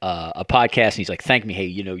on a podcast, and he's thank me, hey,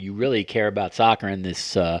 you really care about soccer and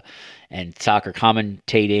this and soccer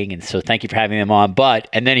commentating, and so thank you for having them on.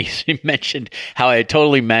 And then he mentioned how I had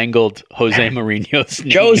totally mangled Jose Mourinho's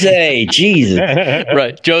name. Jose, Jesus,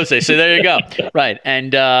 right, Jose. So there you go, right,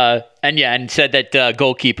 and said that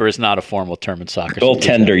goalkeeper is not a formal term in soccer.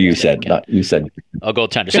 Goaltender, you said. Oh,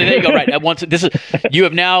 goaltender. So there you go. Right. You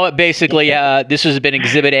have now basically this has been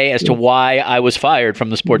Exhibit A as to why I was fired from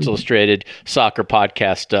the Sports Illustrated soccer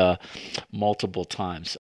podcast multiple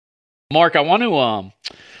times. Mark, I want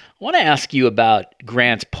to ask you about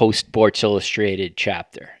Grant's post Sports Illustrated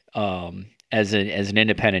chapter. As an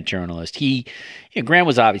independent journalist, Grant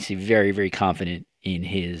was obviously very, very confident in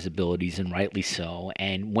his abilities, and rightly so.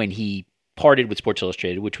 And when he parted with Sports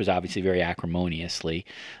Illustrated, which was obviously very acrimoniously,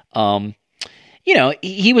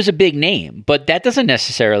 he was a big name, but that doesn't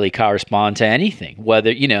necessarily correspond to anything.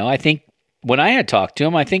 Whether, I think when I had talked to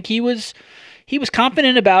him, I think he was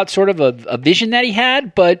confident about sort of a vision that he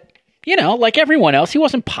had, but like everyone else, he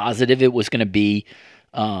wasn't positive it was going to be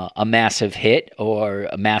a massive hit or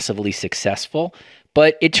a massively successful,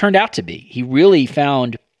 but it turned out to be. He really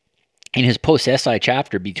found in his post-SI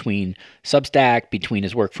chapter, between Substack, between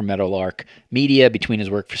his work for Meadowlark Media, between his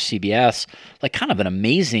work for CBS, kind of an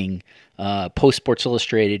amazing post-Sports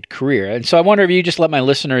Illustrated career. And so I wonder if you just let my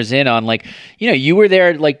listeners in on, you were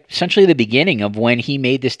there, essentially the beginning of when he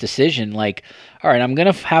made this decision, all right, I'm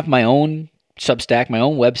going to have my own Substack, my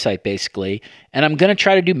own website, basically, and I'm going to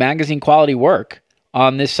try to do magazine quality work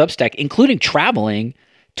on this Substack, including traveling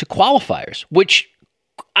to qualifiers, which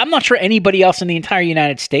I'm not sure anybody else in the entire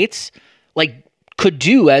United States could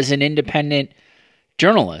do as an independent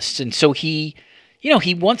journalist. And so he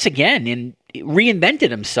once again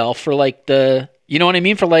reinvented himself for the, you know what I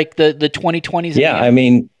mean? For the 2020s. Yeah. I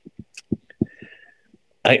mean,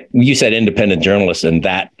 you said independent journalist, and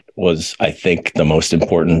that was, I think, the most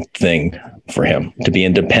important thing for him, to be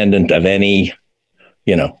independent of any,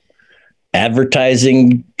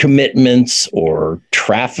 advertising commitments or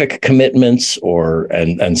traffic commitments,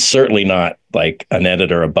 and certainly not like an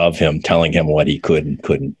editor above him telling him what he could and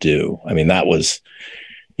couldn't do. I mean, that was,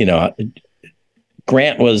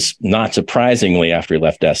 Grant was, not surprisingly, after he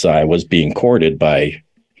left SI, was being courted by,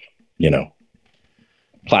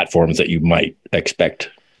 platforms that you might expect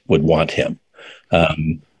would want him,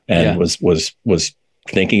 was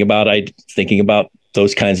thinking about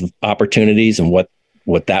those kinds of opportunities and what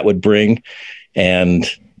that would bring, and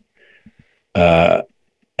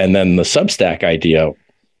then the Substack idea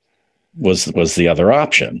was the other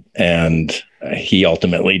option, and he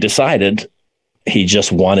ultimately decided he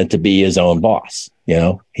just wanted to be his own boss.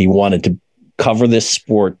 He wanted to cover this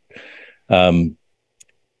sport the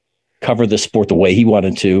way he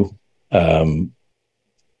wanted to,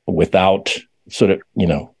 without sort of,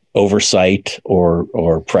 oversight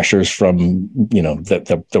or pressures from,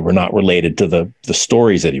 that were not related to the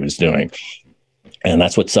stories that he was doing. And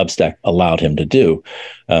that's what Substack allowed him to do.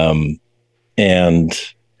 And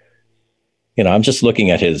I'm just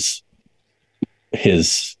looking at his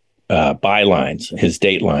bylines, his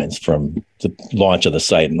date lines from the launch of the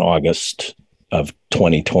site in August of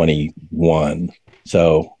 2021.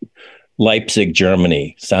 So Leipzig,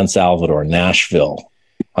 Germany, San Salvador, Nashville,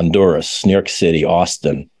 Honduras, New York City,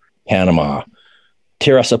 Austin, Panama,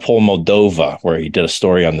 Tiraspol, Moldova, where he did a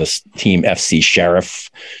story on this team FC Sheriff,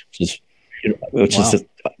 they were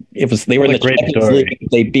in the Champions League.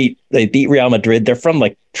 They beat Real Madrid. They're from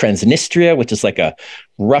Transnistria, which is a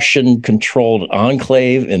Russian controlled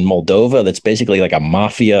enclave in Moldova. That's basically like a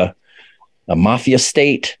mafia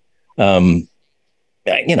state. Talk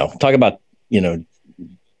about,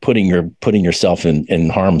 putting yourself in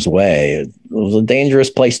harm's way. It was a dangerous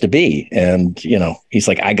place to be. And, he's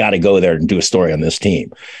like, I got to go there and do a story on this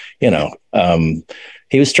team.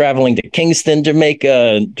 He was traveling to Kingston,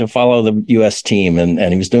 Jamaica to follow the U.S. team. And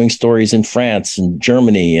he was doing stories in France and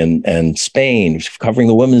Germany and Spain. He was covering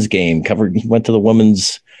the women's game. He went to the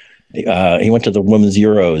women's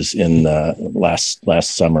Euros in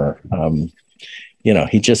last summer.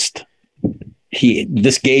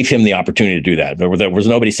 This gave him the opportunity to do that. There was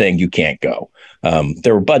nobody saying you can't go.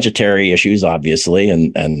 There were budgetary issues, obviously,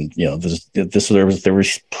 and there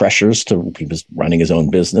was pressures he was running his own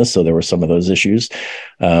business, so there were some of those issues.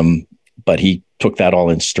 But he took that all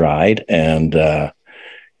in stride, and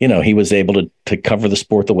he was able to cover the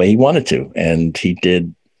sport the way he wanted to, and he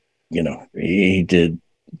did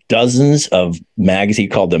dozens of he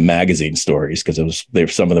called them magazine stories, because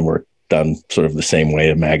some of them were done sort of the same way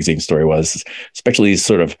a magazine story was, especially these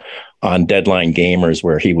sort of on deadline gamers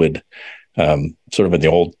where he would sort of in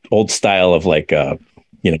the old style of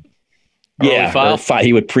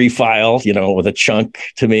he would pre-file, with a chunk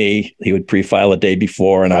to me. He would pre-file a day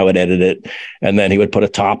before and I would edit it, and then he would put a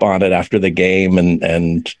top on it after the game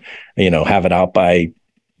and have it out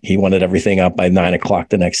he wanted everything up by 9:00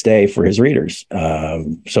 the next day for his readers.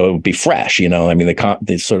 So it would be fresh,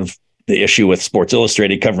 the issue with Sports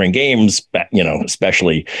Illustrated covering games,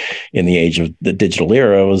 especially in the age of the digital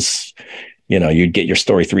era, was, you'd get your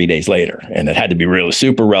story 3 days later, and it had to be really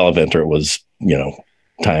super relevant, or it was,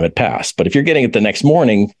 time had passed. But if you're getting it the next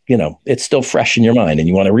morning, it's still fresh in your mind, and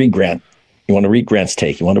you want to read Grant. You want to read Grant's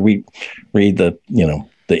take. You want to read the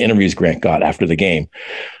interviews Grant got after the game.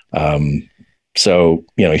 So,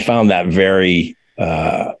 he found that very,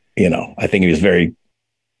 I think he was very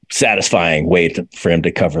satisfying way for him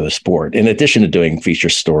to cover the sport, in addition to doing feature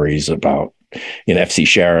stories about FC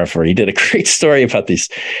Sheriff, or he did a great story about these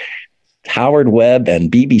Howard Webb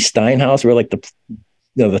and BB Steinhaus, were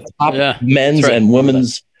the top men's and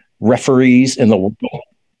women's referees in the world.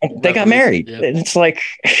 They got married, and it's they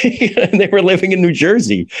were living in New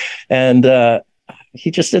Jersey, and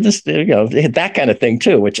he just did this, that kind of thing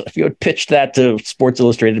too, which if you had pitched that to Sports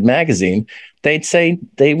Illustrated magazine,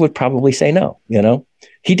 they would probably say no.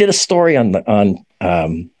 He did a story on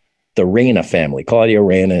the Reyna family, Claudio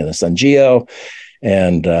Reyna and his son Gio,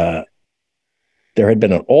 and there had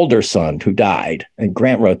been an older son who died, and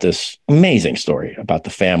Grant wrote this amazing story about the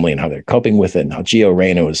family and how they're coping with it, and how Gio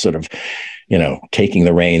Reyna was sort of, taking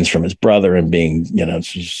the reins from his brother and being,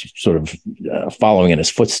 sort of following in his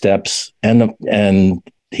footsteps. And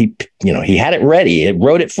he had it ready. It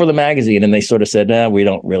wrote it for the magazine, and they sort of said, we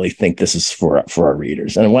don't really think this is for our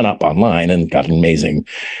readers. And it went up online and got an amazing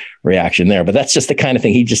reaction there. But that's just the kind of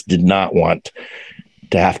thing he just did not want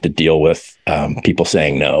to have to deal with, people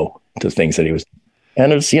saying no to things that he was.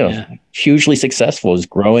 And it was, hugely successful. It was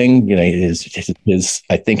growing. His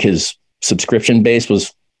I think his subscription base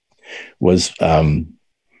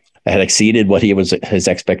had exceeded what his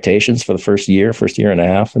expectations for the first year and a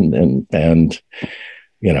half, and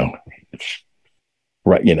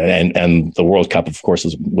right, and the World Cup, of course,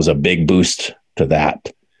 was a big boost to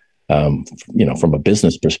that. From a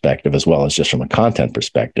business perspective as well as just from a content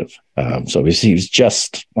perspective. So he was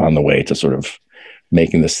just on the way to sort of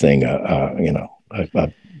making this thing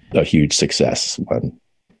a huge success.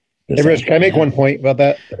 Hey, Rich, can I make one point about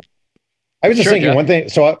that? I was just thinking one thing.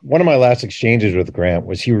 So one of my last exchanges with Grant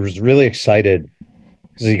was he was really excited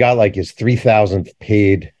because he got like his 3,000th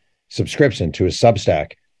paid subscription to his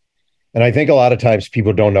Substack. And I think a lot of times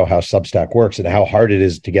people don't know how Substack works and how hard it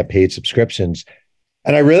is to get paid subscriptions.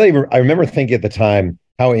 And I remember thinking at the time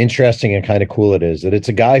how interesting and kind of cool it is that it's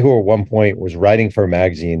a guy who at one point was writing for a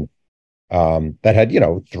magazine that had,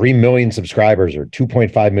 3 million subscribers or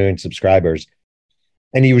 2.5 million subscribers.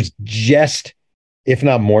 And he was just, if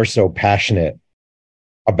not more so, passionate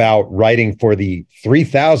about writing for the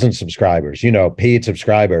 3,000 subscribers, paid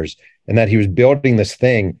subscribers, and that he was building this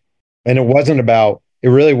thing. And it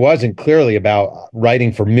really wasn't clearly about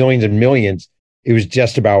writing for millions and millions. It was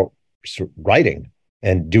just about writing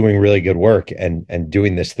and doing really good work and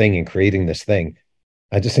doing this thing and creating this thing.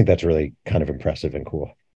 I just think that's really kind of impressive and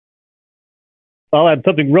cool. I'll add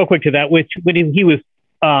something real quick to that, which when he was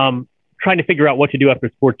trying to figure out what to do after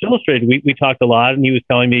Sports Illustrated, we talked a lot, and he was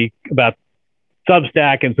telling me about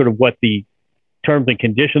Substack and sort of what the terms and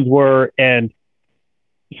conditions were. And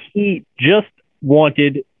he just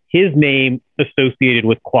wanted his name associated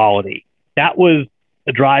with quality. That was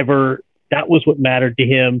the driver. That was what mattered to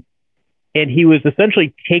him. And he was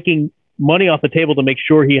essentially taking money off the table to make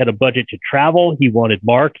sure he had a budget to travel. He wanted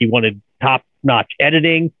Mark. He wanted top-notch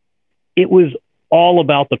editing. It was all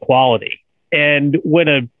about the quality. And when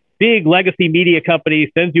a big legacy media company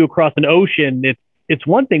sends you across an ocean, it's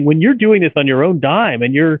one thing. When you're doing this on your own dime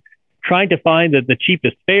and you're trying to find the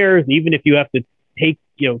cheapest fares, even if you have to take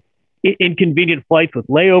inconvenient flights with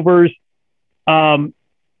layovers,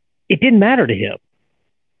 it didn't matter to him.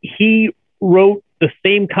 He wrote the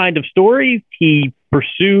same kind of stories. He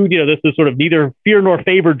pursued, this is sort of neither fear nor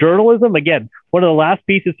favor journalism. Again, one of the last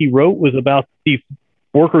pieces he wrote was about these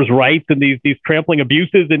workers' rights and these trampling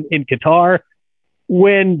abuses in Qatar.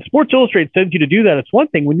 When Sports Illustrated sends you to do that, it's one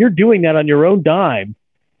thing. When you're doing that on your own dime,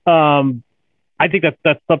 I think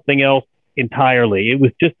that's something else entirely. It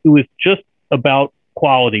was just about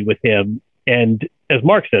quality with him. And as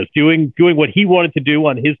Mark says, doing what he wanted to do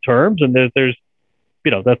on his terms. And there's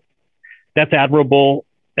that's admirable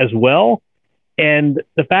as well. And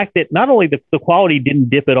the fact that not only the quality didn't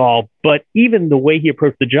dip at all, but even the way he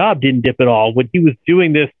approached the job didn't dip at all. When he was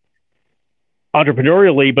doing this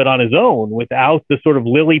entrepreneurially, but on his own, without the sort of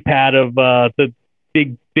lily pad of the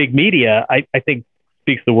big media, I think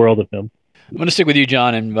speaks the world of him. I'm going to stick with you,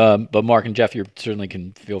 John, and but Mark and Jeff, you certainly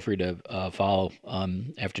can feel free to follow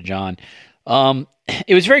after John.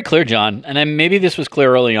 It was very clear, John, and then maybe this was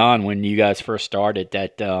clear early on when you guys first started,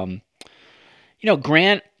 that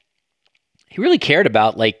Grant, he really cared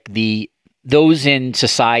about those in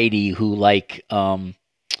society who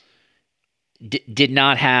did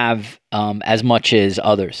not have as much as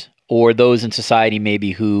others, or those in society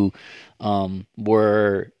maybe who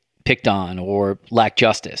were picked on or lacked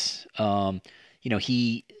justice.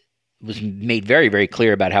 He was made very, very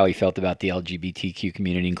clear about how he felt about the LGBTQ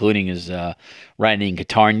community, including his writing in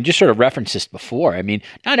Qatar. And you just sort of referenced this before. I mean,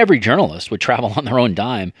 not every journalist would travel on their own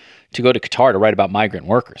dime to go to Qatar to write about migrant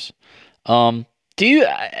workers. Do you,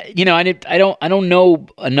 I don't know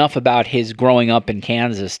enough about his growing up in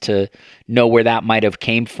Kansas to know where that might have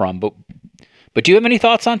came from, but do you have any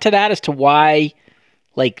thoughts onto that as to why,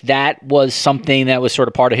 that was something that was sort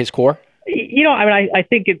of part of his core? I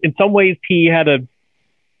think in some ways he had a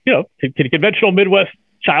conventional Midwest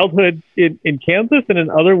childhood in Kansas, and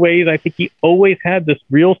in other ways, I think he always had this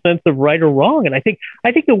real sense of right or wrong. And I think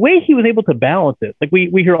the way he was able to balance it,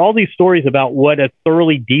 we hear all these stories about what a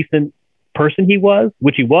thoroughly decent person he was,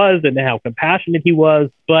 which he was, and how compassionate he was,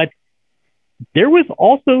 but there was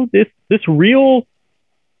also this real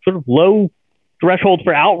sort of low threshold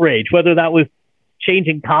for outrage, whether that was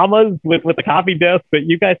changing commas with the copy desk that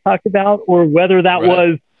you guys talked about, or whether that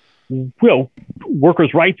was,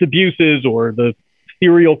 workers' rights abuses or the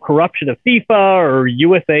serial corruption of FIFA or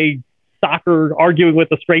USA Soccer arguing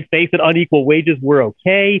with a straight face that unequal wages were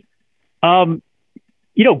okay. Grant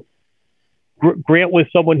was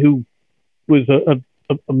someone who was a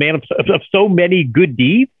man of so many good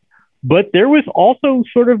deeds, but there was also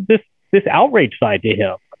sort of this outrage side to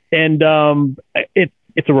him. And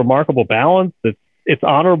it's a remarkable balance. It's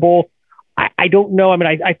honorable. I don't know. I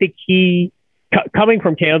mean, I think he, coming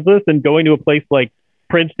from Kansas and going to a place like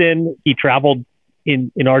Princeton, he traveled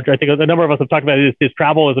in Argentina. I think a number of us have talked about his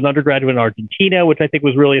travel as an undergraduate in Argentina, which I think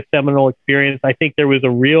was really a seminal experience. I think there was a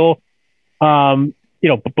real,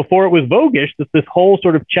 before it was voguish, this whole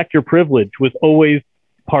sort of check your privilege was always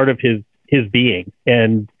part of his being.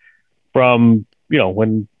 And from,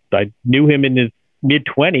 when I knew him in his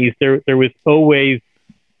mid-20s, there was always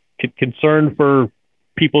concern for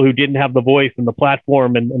people who didn't have the voice and the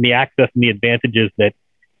platform and the access and the advantages that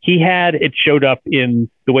he had. It showed up in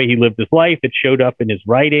the way he lived his life. It showed up in his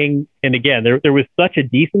writing. And again, there was such a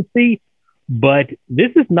decency, but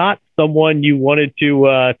this is not someone you wanted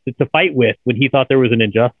to fight with when he thought there was an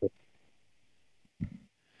injustice.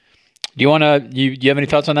 Do you have any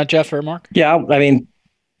thoughts on that, Jeff or Mark? Yeah, I mean,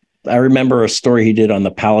 I remember a story he did on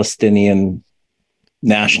the Palestinian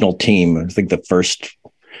national team. I think the first,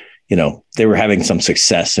 they were having some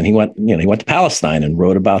success, and he went to Palestine and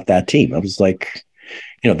wrote about that team. I was like,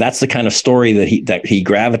 that's the kind of story that he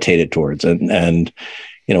gravitated towards. And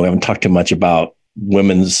we haven't talked too much about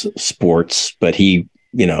women's sports, but he,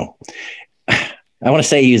 I want to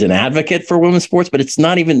say he's an advocate for women's sports, but it's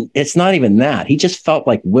not even that. He just felt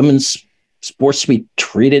like women's sports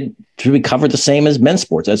to be covered the same as men's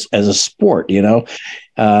sports as a sport, so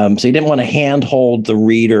he didn't want to handhold the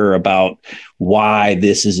reader about why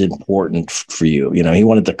this is important for you. He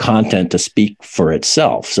wanted the content to speak for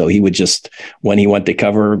itself. So he would just, when he went to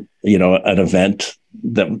cover, an event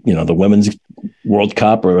that, the Women's World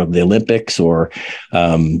Cup or the Olympics or,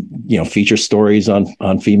 feature stories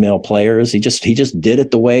on female players, he just did it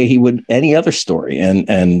the way he would any other story. And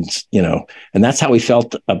that's how he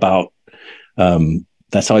felt about,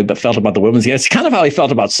 the women's game. It's kind of how he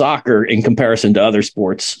felt about soccer in comparison to other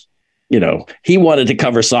sports. He wanted to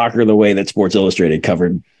cover soccer the way that Sports Illustrated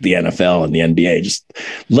covered the NFL and the NBA.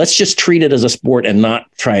 Let's just treat it as a sport and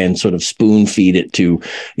not try and sort of spoon feed it to,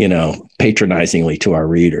 patronizingly to our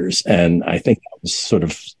readers. And I think that was sort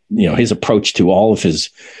of, his approach to all of his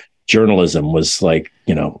journalism was like,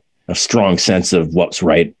 a strong sense of what's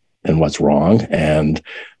right and what's wrong, and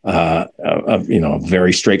a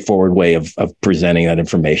very straightforward way of presenting that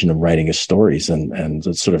information and writing his stories, and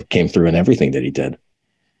it sort of came through in everything that he did.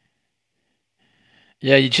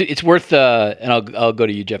 Yeah, it's worth. And I'll go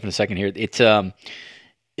to you, Jeff, in a second here.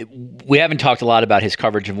 We haven't talked a lot about his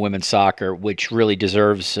coverage of women's soccer, which really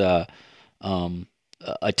deserves a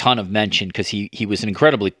ton of mention, because he was an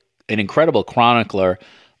incredible chronicler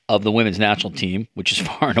of the women's national team, which is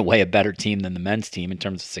far and away a better team than the men's team in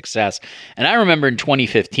terms of success. And I remember in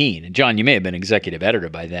 2015, and John, you may have been executive editor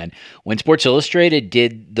by then, when Sports Illustrated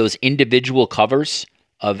did those individual covers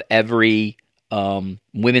of every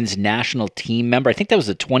women's national team member. I think that was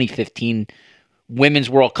the 2015 Women's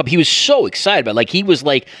World Cup. He was so excited about it. He was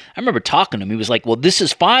like, I remember talking to him. He was like, well, this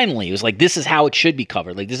is how it should be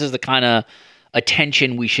covered. Like, this is the kind of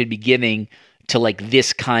attention we should be giving to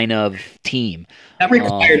this kind of team. That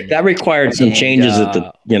required some changes at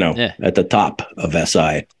the top of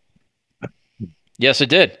SI. Yes, it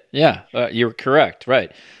did. Yeah, you're correct.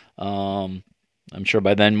 Right. I'm sure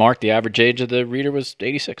by then, Mark, the average age of the reader was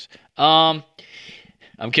 86. I'm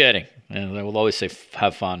kidding. And I will always say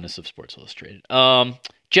have fondness of Sports Illustrated.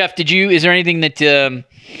 Jeff, is there anything that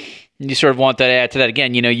you sort of want to add to that?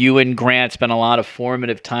 Again, you and Grant spent a lot of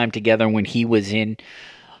formative time together when he was in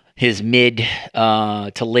his mid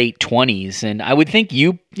to late 20s. And I would think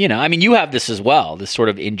you have this as well, this sort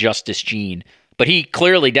of injustice gene, but he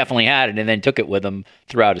clearly definitely had it and then took it with him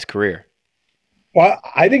throughout his career. Well,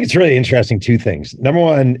 I think it's really interesting. Two things. Number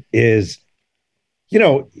one is,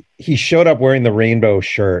 he showed up wearing the rainbow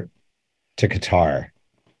shirt to Qatar.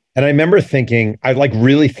 And I remember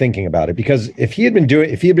really thinking about it, because if he had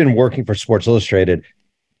been working for Sports Illustrated,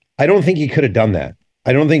 I don't think he could have done that.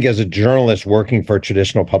 I don't think as a journalist working for a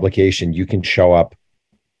traditional publication, you can show up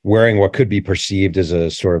wearing what could be perceived as a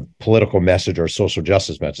sort of political message or social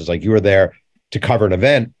justice message. Like, you were there to cover an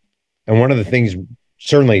event. And one of the things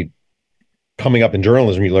certainly coming up in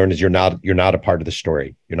journalism, you learn is you're not a part of the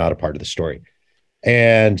story. You're not a part of the story.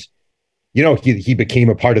 And, he became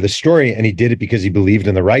a part of the story, and he did it because he believed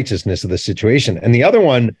in the righteousness of the situation. And the other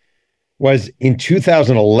one was in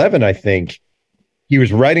 2011, I think, he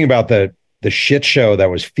was writing about the shit show that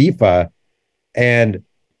was FIFA, and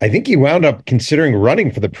I think he wound up considering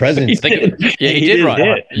running for the presidency. He did run.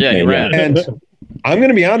 Yeah, he ran. And I'm going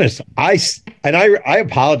to be honest. I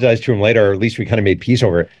apologized to him later, or at least we kind of made peace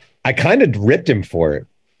over it. I kind of ripped him for it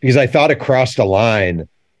because I thought it crossed a line,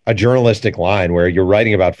 a journalistic line, where you're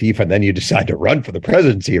writing about FIFA and then you decide to run for the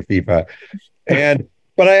presidency of FIFA.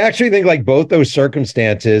 But I actually think like both those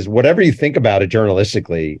circumstances, whatever you think about it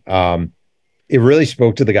journalistically, it really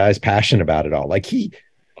spoke to the guy's passion about it all. Like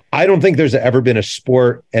I don't think there's ever been a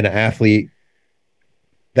sport and athlete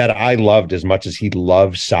that I loved as much as he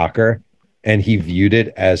loved soccer. And he viewed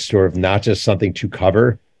it as sort of not just something to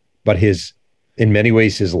cover, but in many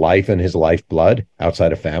ways, his life and his lifeblood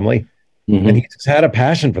outside of family. Mm-hmm. And he just had a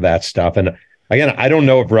passion for that stuff. And again, I don't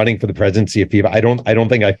know if running for the presidency of FIFA, I don't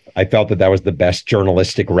think I felt that was the best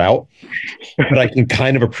journalistic route, but I can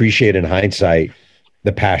kind of appreciate in hindsight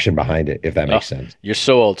the passion behind it, if that makes sense. You're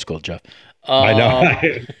so old school, Jeff. I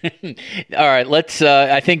know. All right, let's.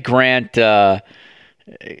 I think Grant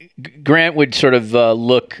would sort of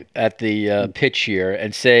look at the pitch here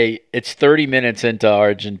and say it's 30 minutes into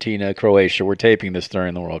Argentina, Croatia. We're taping this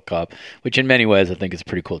during the World Cup, which in many ways I think is a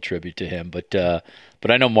pretty cool tribute to him. But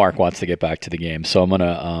I know Mark wants to get back to the game, so I'm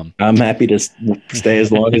gonna. I'm happy to stay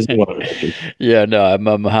as long as you want. Yeah, no,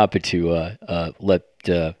 I'm happy to let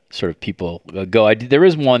sort of people go. There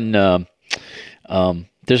is one.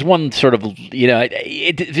 There's one sort of,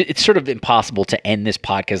 it's sort of impossible to end this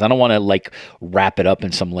podcast. I don't want to like wrap it up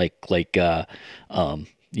in some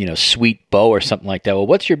sweet bow or something like that. Well,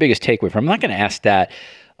 what's your biggest takeaway from? I'm not going to ask that.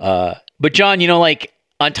 But John,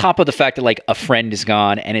 on top of the fact that like a friend is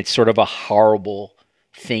gone and it's sort of a horrible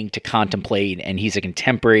thing to contemplate, and he's a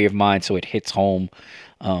contemporary of mine, so it hits home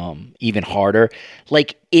even harder.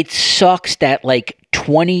 Like, it sucks that like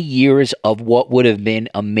 20 years of what would have been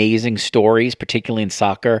amazing stories, particularly in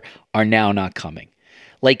soccer, are now not coming.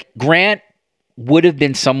 Like, Grant would have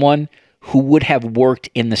been someone who would have worked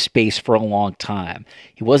in the space for a long time.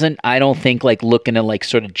 He wasn't, I don't think, like looking to like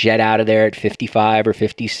sort of jet out of there at 55 or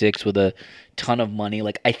 56 with a ton of money.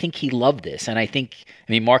 Like, I think he loved this. And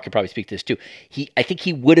Mark could probably speak to this too. I think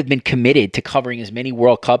he would have been committed to covering as many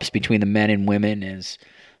World Cups between the men and women as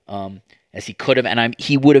he could have. And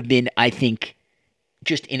he would have been, I think,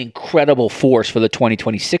 just an incredible force for the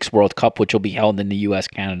 2026 World Cup, which will be held in the U.S.,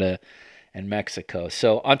 Canada, and Mexico.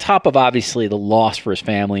 So on top of obviously the loss for his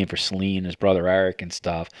family and for Celine, his brother Eric and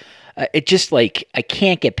stuff, it just like, I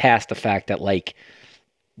can't get past the fact that like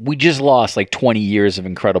we just lost like 20 years of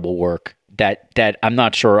incredible work that I'm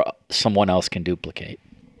not sure someone else can duplicate.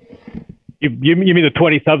 You mean the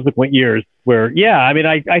 20 subsequent years where,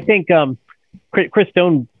 I think Chris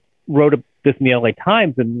Stone wrote this in the LA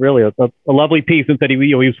Times, and really a lovely piece, and said he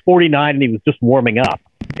was 49 and he was just warming up.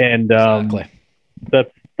 And exactly.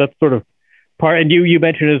 That's sort of part. And you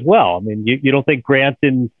mentioned as well, I mean, you don't think Grant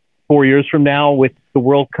in 4 years from now with the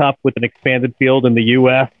World Cup, with an expanded field in the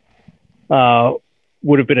U.S.,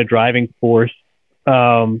 would have been a driving force.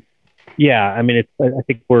 I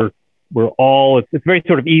think we're all, it's very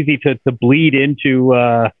sort of easy to bleed into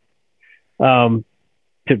to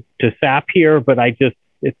sap here, but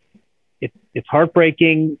it's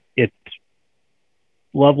heartbreaking. It's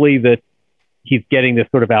lovely that he's getting this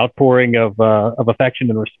sort of outpouring of affection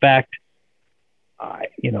and respect. I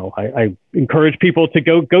encourage people to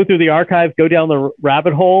go through the archives, go down the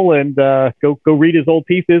rabbit hole, and go read his old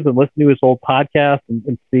pieces and listen to his old podcast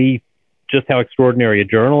and see just how extraordinary a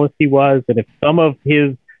journalist he was. And if some of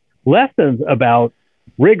his lessons about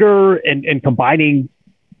rigor and combining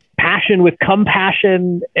passion with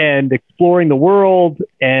compassion and exploring the world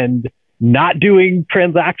and not doing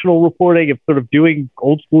transactional reporting, of sort of doing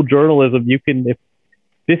old school journalism, if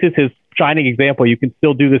this is his shining example, you can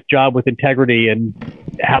still do this job with integrity and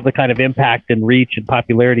have the kind of impact and reach and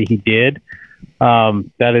popularity he did.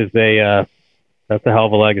 That's a hell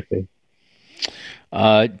of a legacy.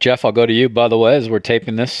 Jeff, I'll go to you. By the way, as we're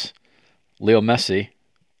taping this, Leo Messi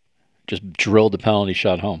just drilled a penalty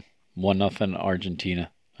shot home. 1-0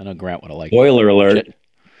 Argentina. I know Grant would have liked Spoiler alert.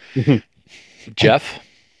 Jeff?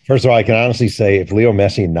 First of all, I can honestly say if Leo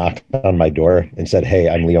Messi knocked on my door and said, "Hey,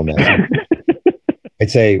 I'm Leo Messi," I'd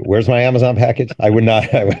say, "Where's my Amazon package?" I would not.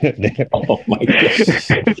 Oh my gosh.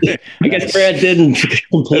 I guess Brad didn't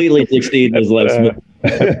completely succeed in his last move.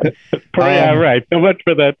 Yeah, right. So much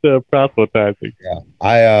for that proselytizing.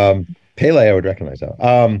 Yeah, Pele, I would recognize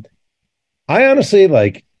that. I honestly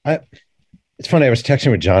it's funny. I was texting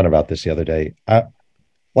with John about this the other day.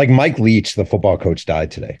 Like Mike Leach, the football coach, died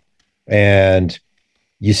today, and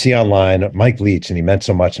you see online Mike Leach, and he meant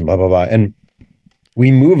so much, and blah blah blah. And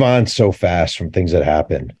we move on so fast from things that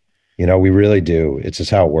happen. You know, we really do. It's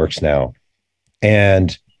just how it works now.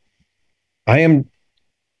 And I am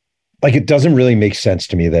like, it doesn't really make sense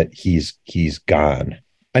to me that he's gone.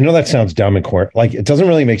 I know that sounds dumb and like, it doesn't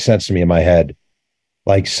really make sense to me in my head.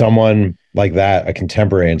 Like someone like that, a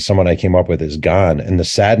contemporary and someone I came up with is gone. And the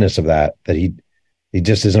sadness of that he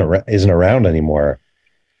just isn't around anymore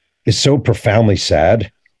is so profoundly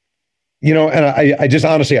sad. You know, and I just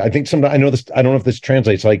honestly, I think sometimes, I know this, I don't know if this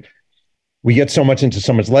translates, like we get so much into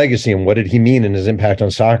someone's legacy and what did he mean and his impact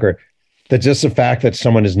on soccer, that just the fact that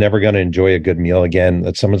someone is never going to enjoy a good meal again,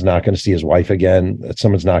 that someone's not going to see his wife again, that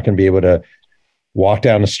someone's not going to be able to walk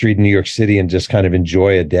down the street in New York City and just kind of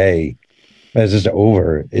enjoy a day as it's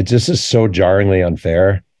over. It just is so jarringly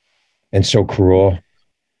unfair and so cruel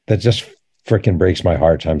that just freaking breaks my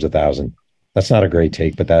heart times 1,000. That's not a great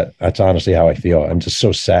take, but that's honestly how I feel. I'm just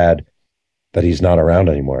so sad that he's not around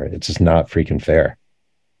anymore. It's just not freaking fair.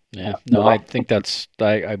 Yeah, no, I think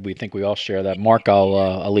we think we all share that. Mark,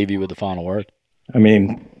 I'll leave you with the final word. I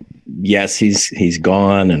mean, yes, he's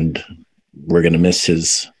gone, and we're going to miss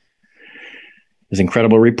his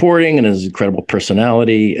incredible reporting and his incredible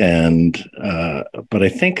personality. And but I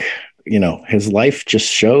think, you know, his life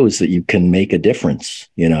just shows that you can make a difference.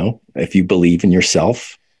 You know, if you believe in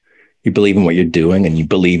yourself, you believe in what you're doing, and you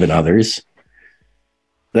believe in others.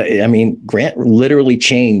 I mean, Grant literally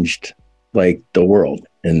changed like the world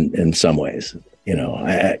in some ways. You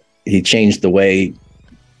know, he changed the way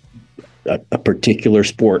a particular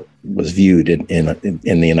sport was viewed in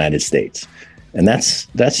the United States, and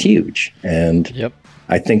that's huge. And yep.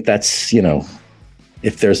 I think that's, you know,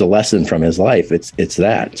 if there's a lesson from his life, it's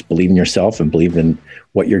believe in yourself and believe in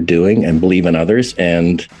what you're doing and believe in others,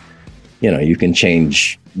 and you know, you can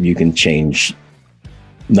change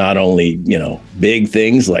not only, you know, big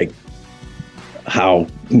things like how,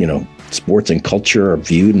 you know, sports and culture are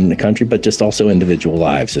viewed in the country, but just also individual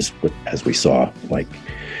lives, as we saw, like,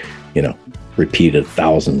 you know, repeated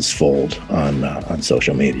thousands fold on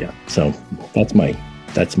social media. So that's my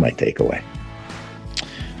takeaway.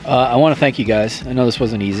 I want to thank you guys. I know this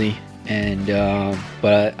wasn't easy, and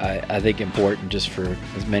but I think important just for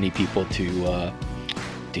as many people to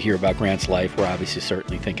hear about Grant's life. We're obviously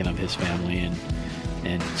certainly thinking of his family and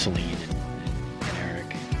Celine and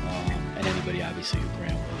Eric, and anybody obviously who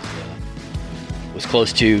Grant was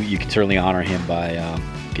close to. You can certainly honor him by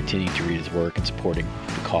continuing to read his work and supporting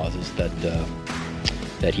the causes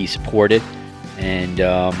that he supported, and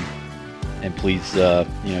please you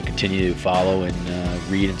know, continue to follow and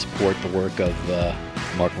read and support the work of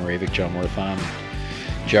Mark Moravec, John Wertheim,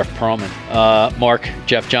 and Jeff Pearlman. Mark,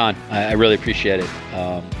 Jeff, John, I really appreciate it.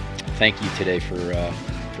 Thank you today for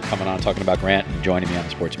coming on, talking about Grant, and joining me on the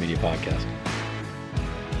Sports Media Podcast.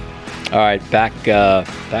 All right, back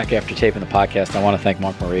after taping the podcast, I want to thank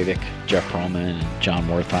Mark Moravec, Jeff Pearlman, and John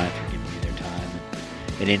Wertheim for giving me their time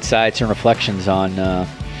and insights and reflections on the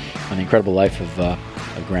incredible life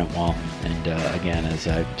of Grant Wahl. And again, as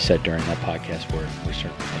I said during that podcast, we're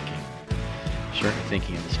certainly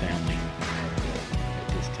thinking of his family at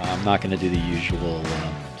this time. I'm not going to do the usual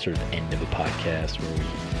sort of end of a podcast where we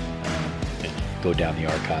go down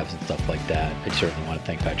the archives and stuff like that. I certainly want to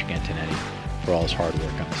thank Patrick Antonetti for all his hard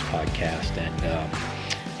work on this podcast,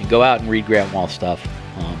 and go out and read Grant Wahl stuff.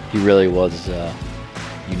 He really was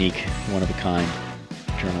unique, one of a kind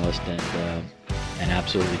journalist, and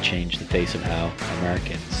absolutely changed the face of how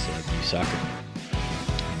Americans view soccer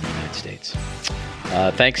in the United States.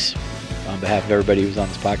 Thanks on behalf of everybody who's on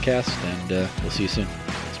this podcast, and we'll see you soon.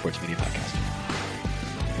 Sports Media Podcast.